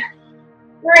you're ready,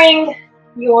 bring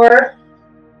your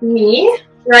knee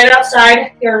right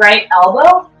outside your right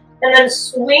elbow. And then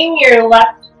swing your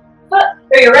left foot,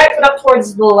 or your right foot up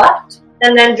towards the left,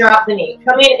 and then drop the knee.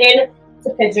 Coming in to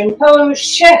pigeon pose,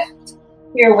 shift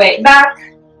your weight back,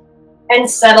 and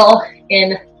settle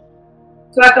in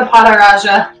Tvakapada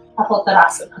Raja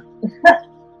Apottanasana.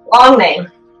 Long name.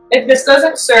 If this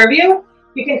doesn't serve you,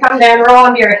 you can come down, roll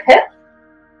onto your hip,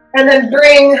 and then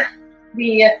bring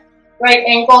the right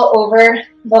ankle over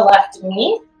the left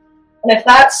knee. And if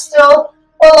that's still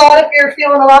a lot, if you're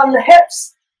feeling a lot in the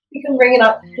hips, you can bring it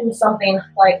up in something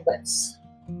like this.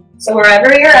 So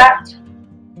wherever you're at,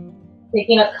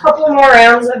 taking a couple more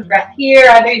rounds of breath here.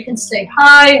 Either you can stay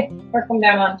high or come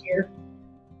down onto your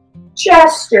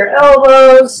chest, your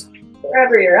elbows,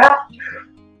 wherever you're at.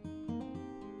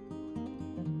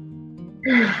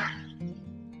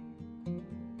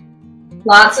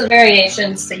 Lots of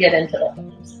variations to get into the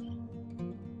pose.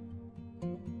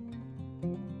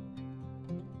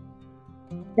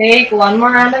 Take one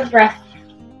more round of breath.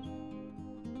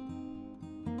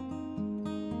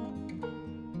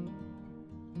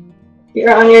 If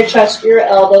you're on your chest, your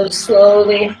elbows,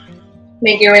 slowly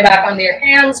make your way back onto your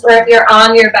hands, or if you're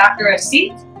on your back or a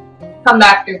seat, come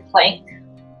back through plank,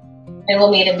 and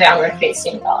we'll meet in downward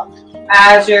facing dog.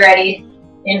 As you're ready,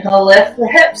 inhale, lift the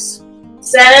hips,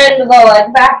 send the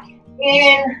leg back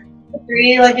in the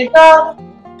three-legged dog,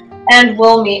 and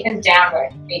we'll meet in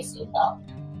downward facing dog.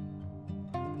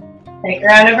 Take a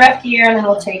round of breath here, and then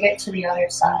we'll take it to the other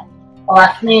side. The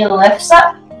left knee lifts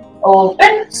up,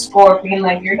 open, scorpion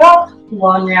like your dog,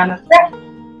 one round of breath.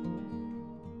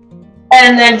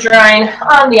 And then drawing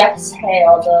on the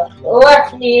exhale, the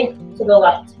left knee to the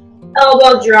left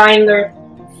elbow, drawing the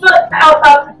foot out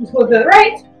up to the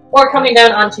right, or coming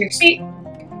down onto your seat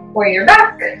or your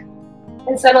back,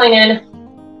 and settling in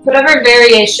whatever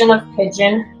variation of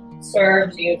pigeon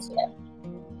serves you today.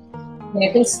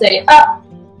 You can stay up,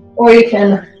 or you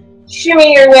can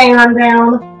shimmy your way on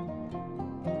down.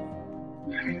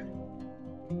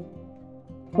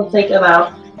 We'll take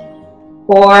about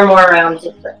 4 more rounds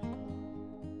of breath.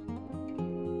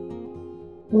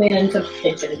 Lean into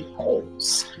pigeon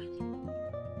pose.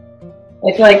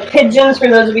 I feel like pigeons, for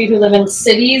those of you who live in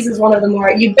cities, is one of the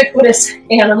more ubiquitous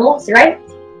animals, right?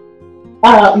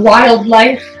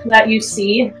 Wildlife that you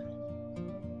see.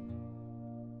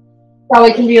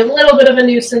 Probably can be a little bit of a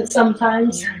nuisance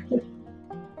sometimes.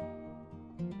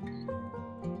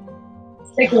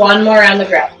 Take 1 more round of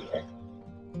breath here.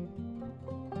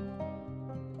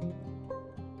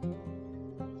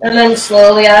 And then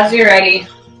slowly, as you're ready,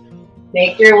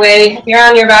 make your way, if you're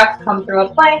on your back, come through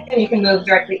a plank, and you can move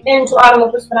directly into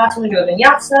Adho Mukha Svanasana, do a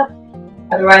Vinyasa.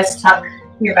 Otherwise, tuck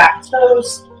your back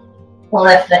toes,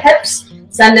 lift the hips,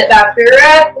 send it back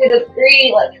directly to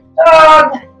 3 like a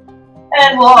dog,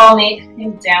 and we'll all make a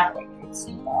downward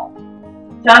facing dog.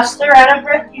 Just the right of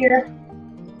breath here.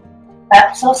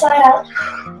 Exhale, side out.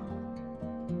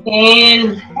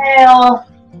 Inhale,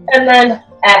 and then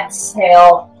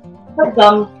exhale, the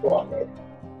thumb forward.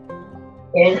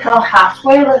 Inhale,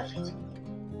 halfway lift,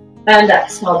 and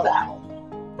exhale, bow.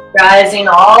 Rising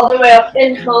all the way up,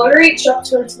 inhale, reach up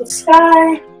towards the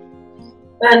sky,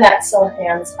 and exhale,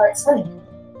 hands heart center.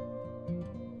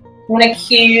 I'm going to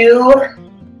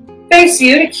face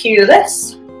you to cue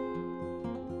this.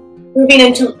 Moving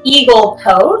into eagle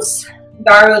pose,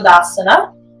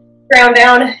 Garudasana. Ground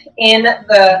down in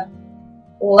the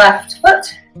left foot,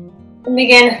 and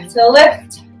begin to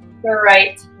lift the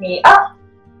right knee up.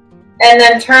 And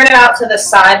then turn it out to the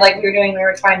side like we were doing when we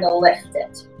were trying to lift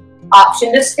it.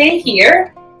 Option to stay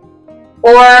here,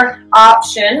 or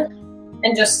option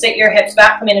and just sit your hips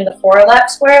back, coming into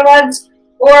square legs,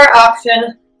 or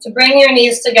option to bring your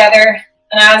knees together,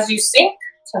 and as you sink,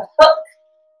 to hook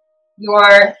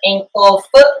your ankle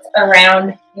foot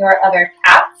around your other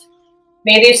calf.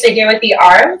 Maybe you stay here with the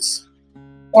arms,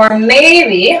 or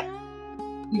maybe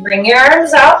you bring your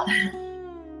arms out,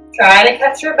 try to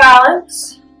catch your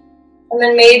balance. And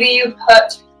then maybe you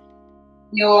put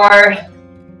your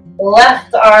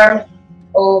left arm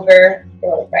over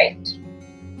your right.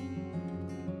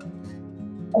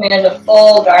 Coming into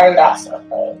full Garudasana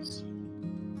pose.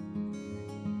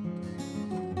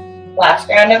 Last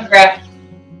round of breath.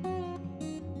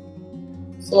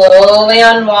 Slowly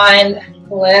unwind,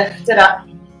 lift it up,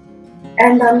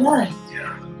 and unwind.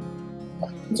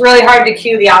 It's really hard to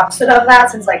cue the opposite of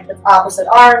that, since like the opposite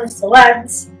arms to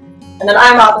legs. And then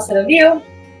I'm opposite of you,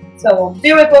 so we'll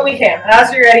do it what we can.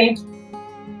 As you're ready,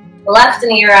 the left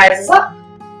knee rises up.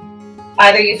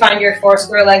 Either you find your 4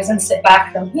 square legs and sit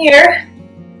back from here,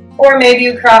 or maybe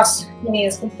you cross the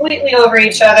knees completely over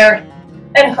each other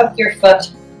and hook your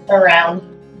foot around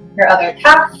your other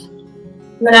calf.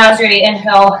 And then as you're ready,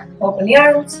 inhale, open the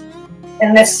arms.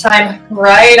 And this time,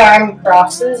 right arm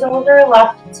crosses over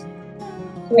left.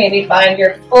 Maybe find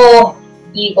your full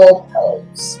eagle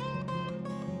pose.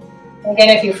 Again,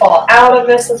 if you fall out of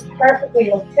this, it's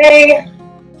perfectly okay.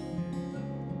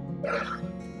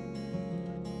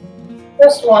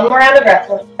 Just 1 more round of breath,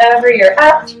 wherever you're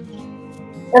at.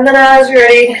 And then as you're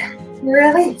ready,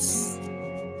 release.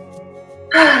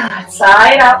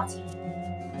 Side out.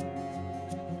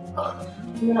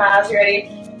 And then as you're ready,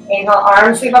 inhale,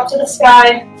 arms sweep up to the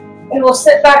sky. And we'll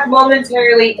sit back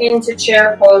momentarily into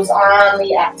chair pose on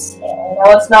the exhale. I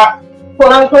know it's not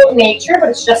quote-unquote nature, but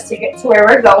it's just to get to where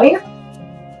we're going.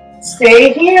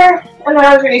 Stay here, and then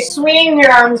as you're ready, swing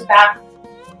your arms back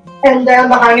and down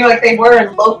behind you like they were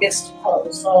in locust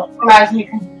pose. So imagine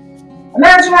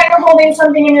that you're holding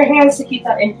something in your hands to keep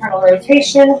that internal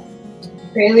rotation.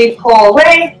 Really pull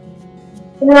away,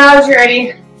 and then as you're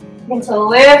ready, begin to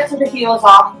lift the heels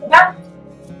off the mat.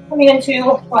 Coming into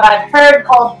what I've heard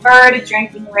called bird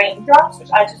drinking raindrops, which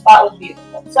I just thought was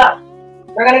beautiful. So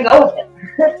we're gonna go with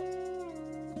it.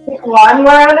 Take 1 more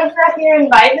round of breath here,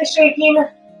 invite the shaking.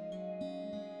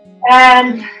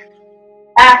 And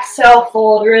exhale,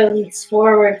 fold, release,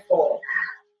 forward fold.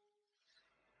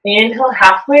 Inhale,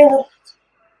 halfway lift.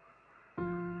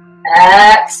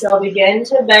 Exhale, begin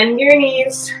to bend your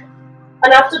knees.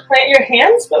 Enough to plant your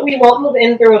hands, but we won't move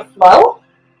in through a flow.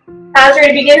 As you're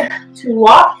ready, begin to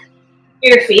walk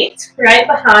your feet right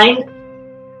behind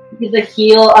the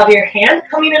heel of your hand,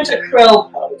 coming into crow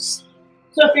pose.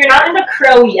 So if you're not into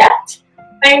crow yet,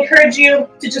 I encourage you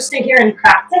to just stay here and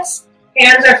practice.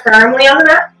 Hands are firmly on the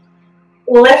mat.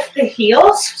 Lift the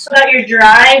heels so that you're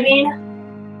driving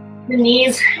the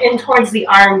knees in towards the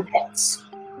armpits.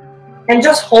 And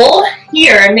just hold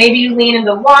here. Maybe you lean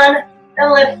into one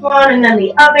and lift one and then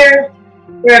the other.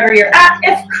 Wherever you're at,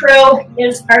 if crow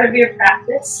is part of your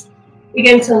practice,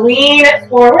 begin to lean it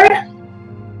forward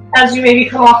as you maybe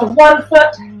come off of one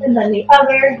foot and then the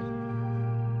other,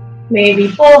 maybe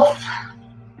both.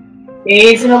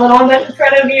 Gazing a little bit in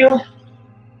front of you,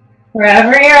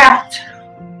 wherever you're at.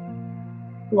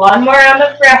 One more round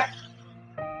of breath.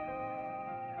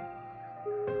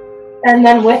 And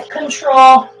then with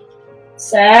control,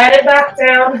 set it back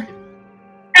down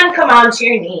and come onto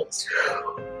your knees.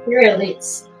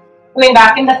 Release. Coming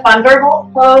back into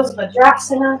Thunderbolt pose,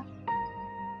 Vajrasana.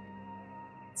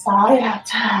 Side out.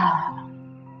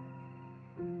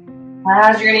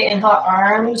 As you're ready, inhale,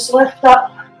 arms lift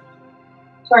up.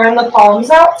 Turn the palms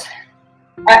out.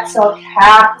 Exhale,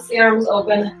 cactus the arms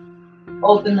open.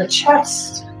 Open the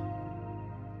chest.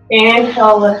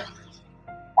 Inhale, lift.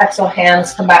 Exhale,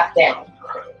 hands come back down.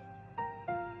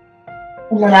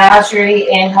 And then as you're ready,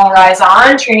 inhale, rise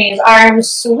onto your knees. Arms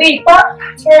sweep up.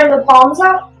 Turn the palms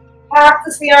out.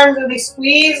 Cactus the arms, really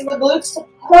squeeze the glutes to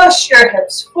push your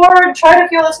hips forward. Try to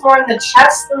feel this more in the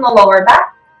chest than the lower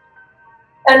back.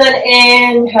 And then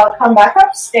inhale, come back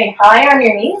up. Stay high on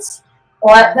your knees.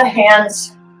 Let the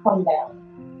hands come down.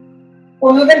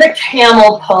 We'll move into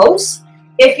camel pose.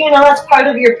 If you know that's part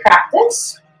of your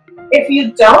practice. If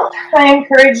you don't, I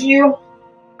encourage you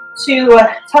to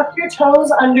tuck your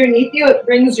toes underneath you. It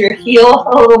brings your heel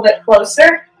a little bit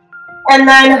closer. And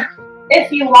then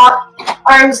if you want,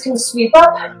 arms can sweep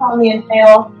up on the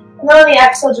inhale. And then on the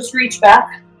exhale, just reach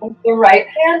back with the right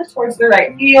hand towards the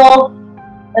right heel.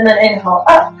 And then inhale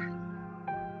up.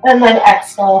 And then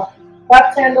exhale,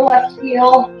 left hand to left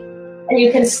heel. And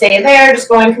you can stay there, just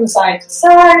going from side to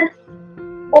side.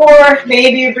 Or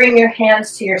maybe you bring your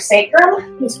hands to your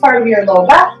sacrum. It's part of your low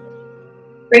back.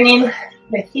 Bringing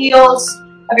the heels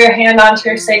of your hand onto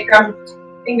your sacrum,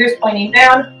 fingers pointing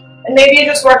down. And maybe you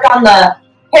just work on the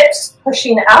hips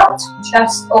pushing out,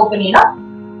 chest opening up.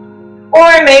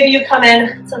 Or maybe you come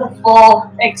in to the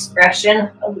full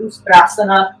expression of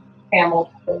Uttanasana,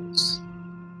 camel pose.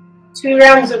 2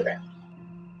 rounds of breath.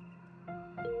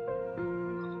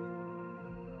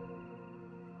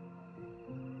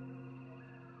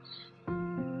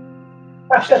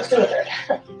 Actually, let's do a third.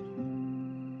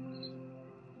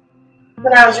 So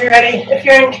now as you're ready, if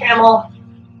you're in camel,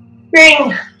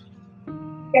 bring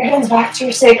your hands back to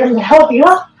your sacrum to help you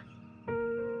up.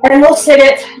 And we'll sit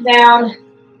it down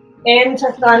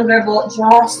into Thunderbolt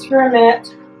just for a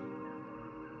minute.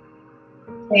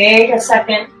 Take a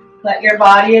second, let your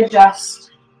body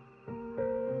adjust.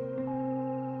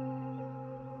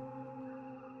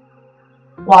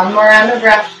 One more round of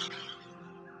breath.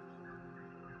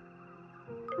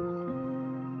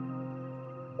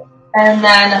 And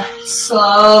then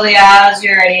slowly, as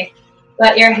you're ready,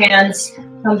 let your hands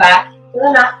come back to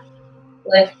the mat.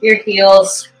 Lift your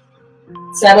heels.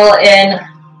 Settle in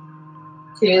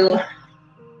to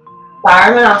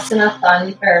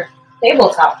Vinyasa or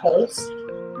tabletop pose.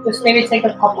 Just maybe take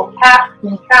a couple cats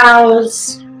and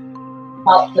cows.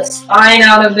 Help the spine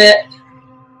out a bit.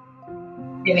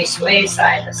 Maybe sway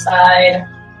side to side.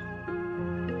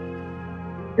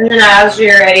 And then as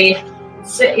you're ready,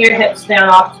 sit your hips down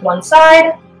off to one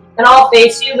side, and I'll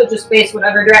face you, but just face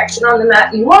whatever direction on the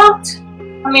mat you want.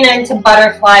 Coming into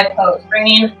butterfly pose,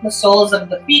 bringing the soles of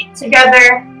the feet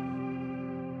together.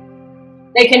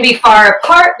 They can be far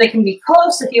apart, they can be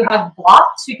close. If you have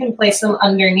blocks, you can place them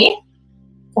underneath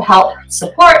to help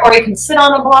support, or you can sit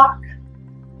on a block.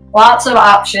 Lots of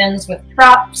options with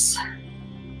props.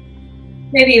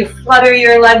 Maybe you flutter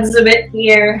your legs a bit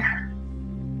here.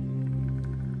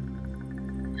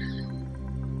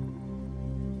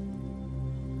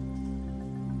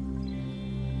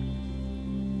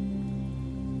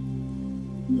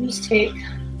 Just take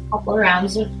a couple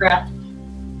rounds of breath.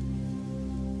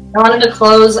 I wanted to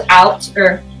close out,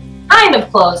 or kind of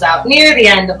close out, near the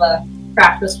end of a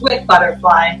practice with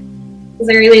butterfly, because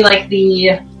I really like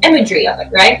the imagery of it,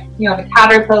 right? You have a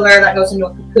caterpillar that goes into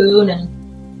a cocoon and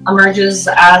emerges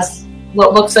as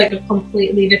what looks like a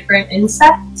completely different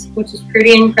insect, which is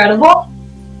pretty incredible.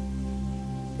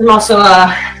 I'm also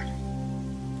a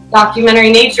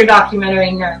nature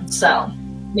documentary nerd, so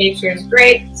nature is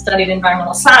great. Studied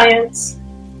environmental science.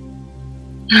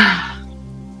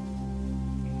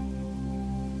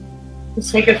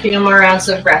 Let's take a few more rounds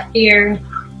of breath here.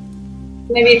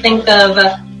 Maybe think of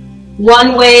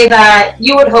one way that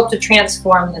you would hope to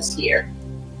transform this year.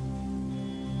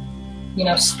 You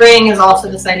know, spring is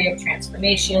also this idea of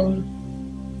transformation.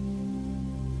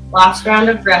 Last round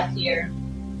of breath here.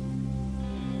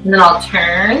 And then I'll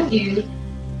turn. You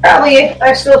probably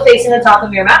are still facing the top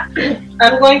of your mat.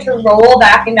 I'm going to roll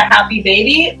back into happy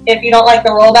baby. If you don't like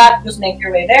the roll back, just make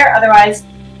your way there. Otherwise,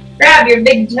 grab your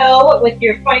big toe with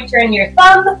your pointer and your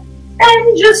thumb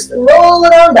and just roll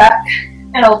it on back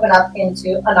and open up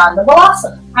into Ananda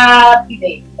Balasana. Happy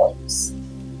baby pose.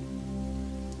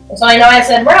 So I know I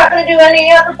said we're not going to do any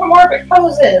anthropomorphic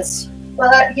poses,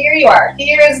 but here you are.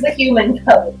 Here is the human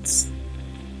pose.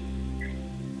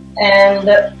 And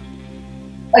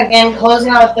again, closing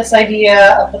out with this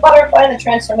idea of the butterfly and the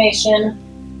transformation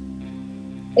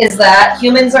is that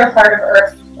humans are part of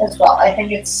Earth as well. I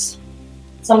think it's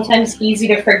sometimes easy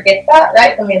to forget that,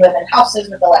 right? When we live in houses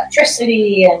with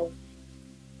electricity and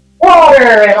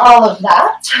water and all of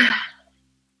that.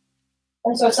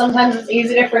 And so sometimes it's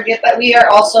easy to forget that we are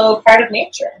also part of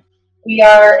nature. We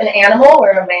are an animal,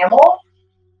 we're a mammal.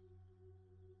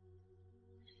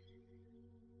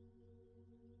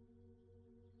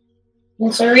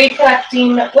 And so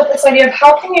reconnecting with this idea of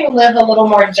how can you live a little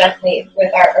more gently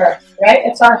with our earth, right?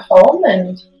 It's our home,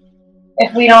 and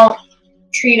if we don't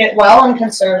treat it well and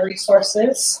conserve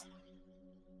resources,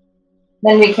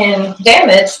 then we can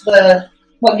damage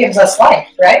what gives us life,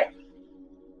 right?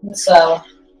 And so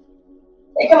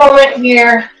take a moment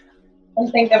here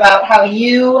and think about how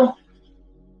you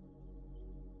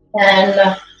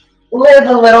can live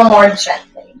a little more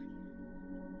gently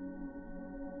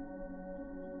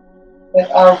with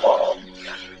our world.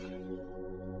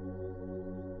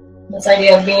 This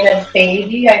idea of being a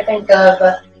baby, I think of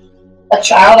a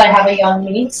child. I have a young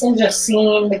niece, and just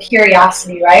seeing the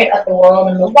curiosity, right, at the world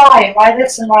and the why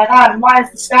this and why that, and why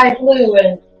is the sky blue?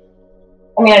 And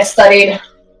I mean, I studied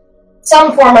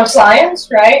some form of science,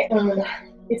 right? And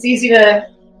it's easy to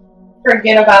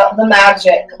forget about the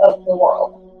magic of the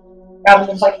world. Rather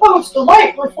than like, oh, it's the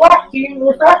light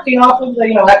refracting off of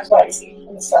the, X, Y, Z.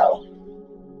 And so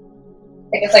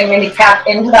I guess I maybe tap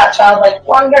into that childlike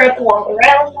wonder at the world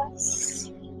around us.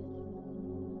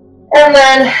 And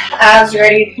then, as you're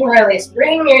ready, you can release.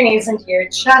 Bring your knees into your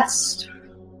chest.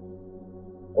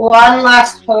 One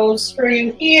last pose for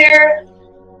you here.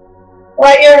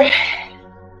 Let your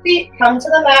feet come to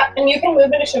the mat, and you can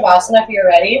move into Shavasana if you're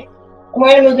ready. And we're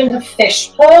going to move into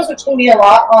fish pose, which can be a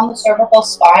lot on the cervical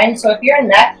spine. So if your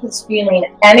neck is feeling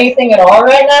anything at all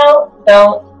right now,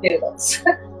 don't do this.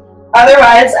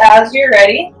 Otherwise, as you're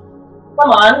ready,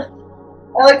 come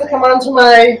on. I like to come onto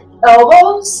my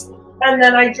elbows, and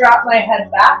then I drop my head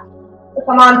back to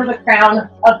come onto the crown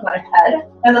of my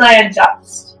head, and then I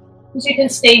adjust. So you can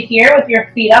stay here with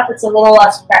your feet up, it's a little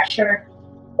less pressure.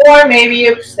 Or maybe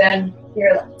you extend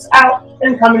your legs out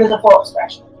and come into the full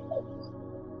expression.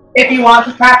 If you want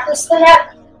to practice the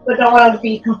neck, but don't want to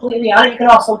be completely on it, you can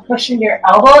also push into your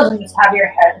elbows and just have your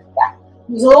head back.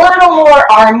 There's a little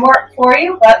more arm work for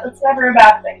you, but it's never a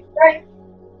bad thing, right?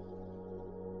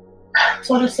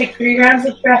 So we'll just take 3 rounds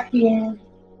of breath here.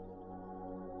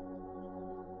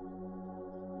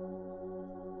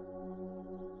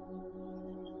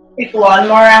 Take 1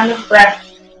 more round of breath.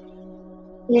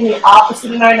 Doing the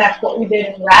opposite in our neck, what we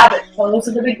did in rabbit pose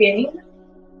at the beginning.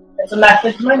 There's a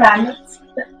method to my madness.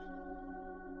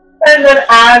 And then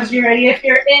as you're ready, if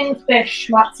you're in fish,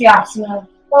 Matsyasana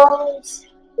pose,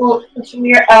 pushing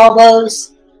your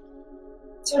elbows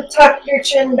to tuck your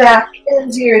chin back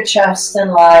into your chest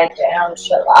and lie down,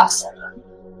 Shavasana.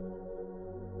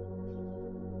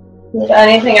 Move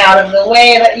anything out of the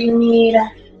way that you need.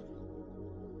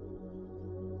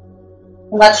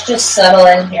 Let's just settle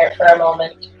in here for a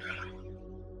moment.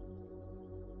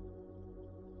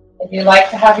 If you like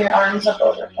to have your arms up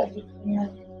overhead, you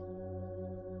can.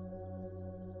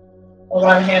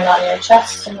 One hand on your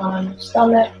chest and one on your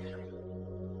stomach.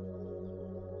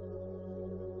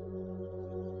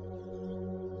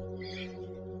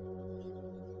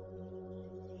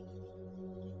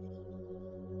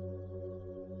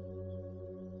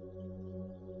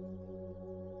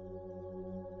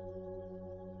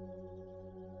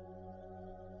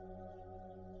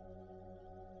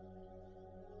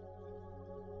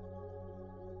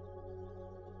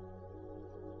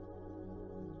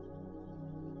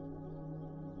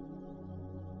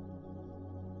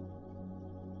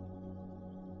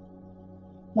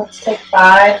 Let's take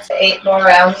 5 to 8 more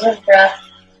rounds of breath.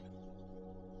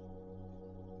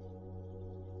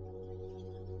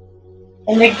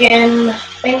 And again,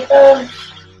 think of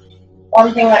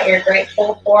one thing that you're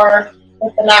grateful for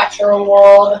with the natural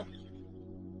world,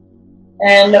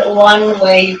 and one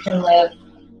way you can live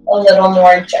a little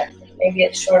more gently. Maybe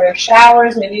it's shorter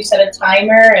showers, maybe you set a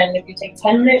timer, and if you take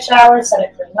 10-minute showers, set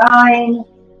it for 9.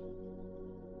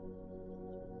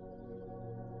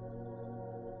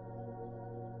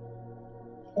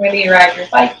 Maybe you ride your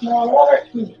bike more, whatever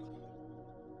it can be.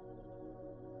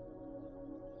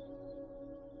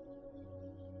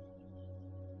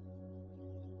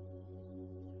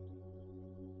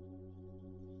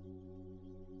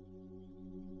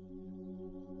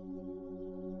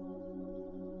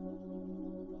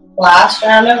 Last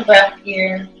round of breath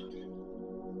here.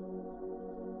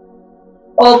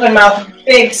 Open mouth,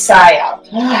 big sigh out.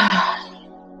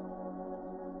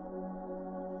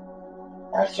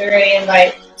 As you're ready,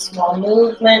 invite small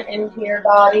movement into your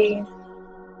body.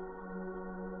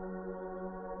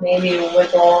 Maybe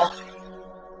wiggle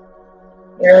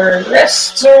your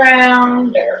wrists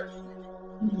around, or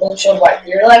windshield wipe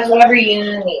your legs, whatever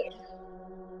you need.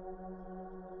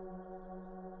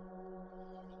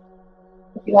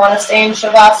 If you want to stay in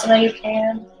Shavasana, you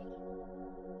can.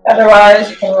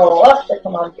 Otherwise, you can roll up or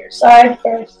come onto your side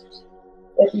first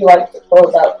if you like to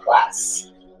close out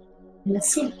class in the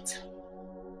seat.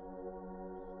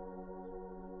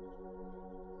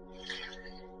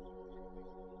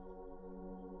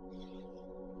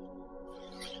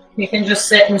 You can just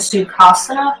sit in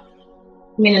Sukhasana,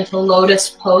 into lotus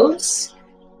pose.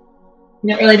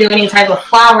 You don't really do any type of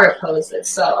flower poses,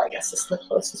 so I guess it's the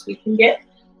closest we can get.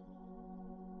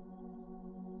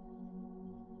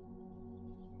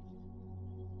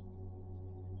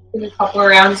 Do a couple of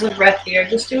rounds of breath here.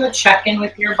 Just do a check-in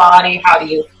with your body. How do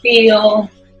you feel?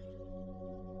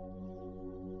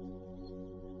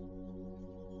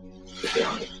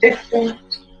 Feeling different.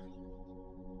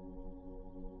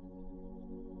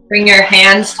 Bring your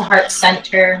hands to heart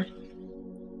center.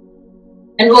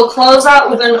 And we'll close out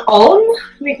with an Om,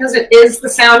 because it is the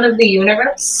sound of the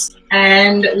universe.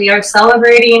 And we are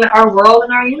celebrating our world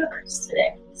and our universe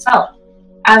today. So,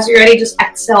 as you're ready, just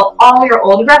exhale all your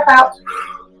old breath out.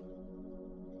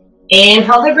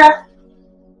 Inhale the breath.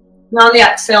 And on the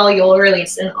exhale, you'll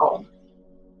release an Om.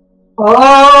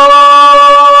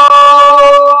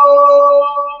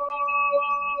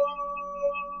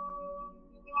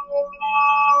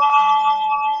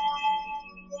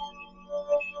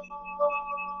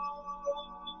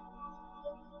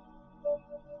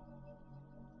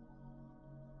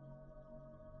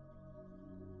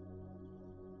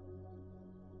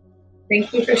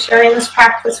 Thank you for sharing this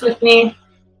practice with me.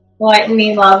 The light in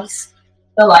me loves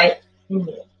the light in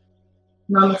you.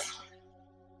 Namaste.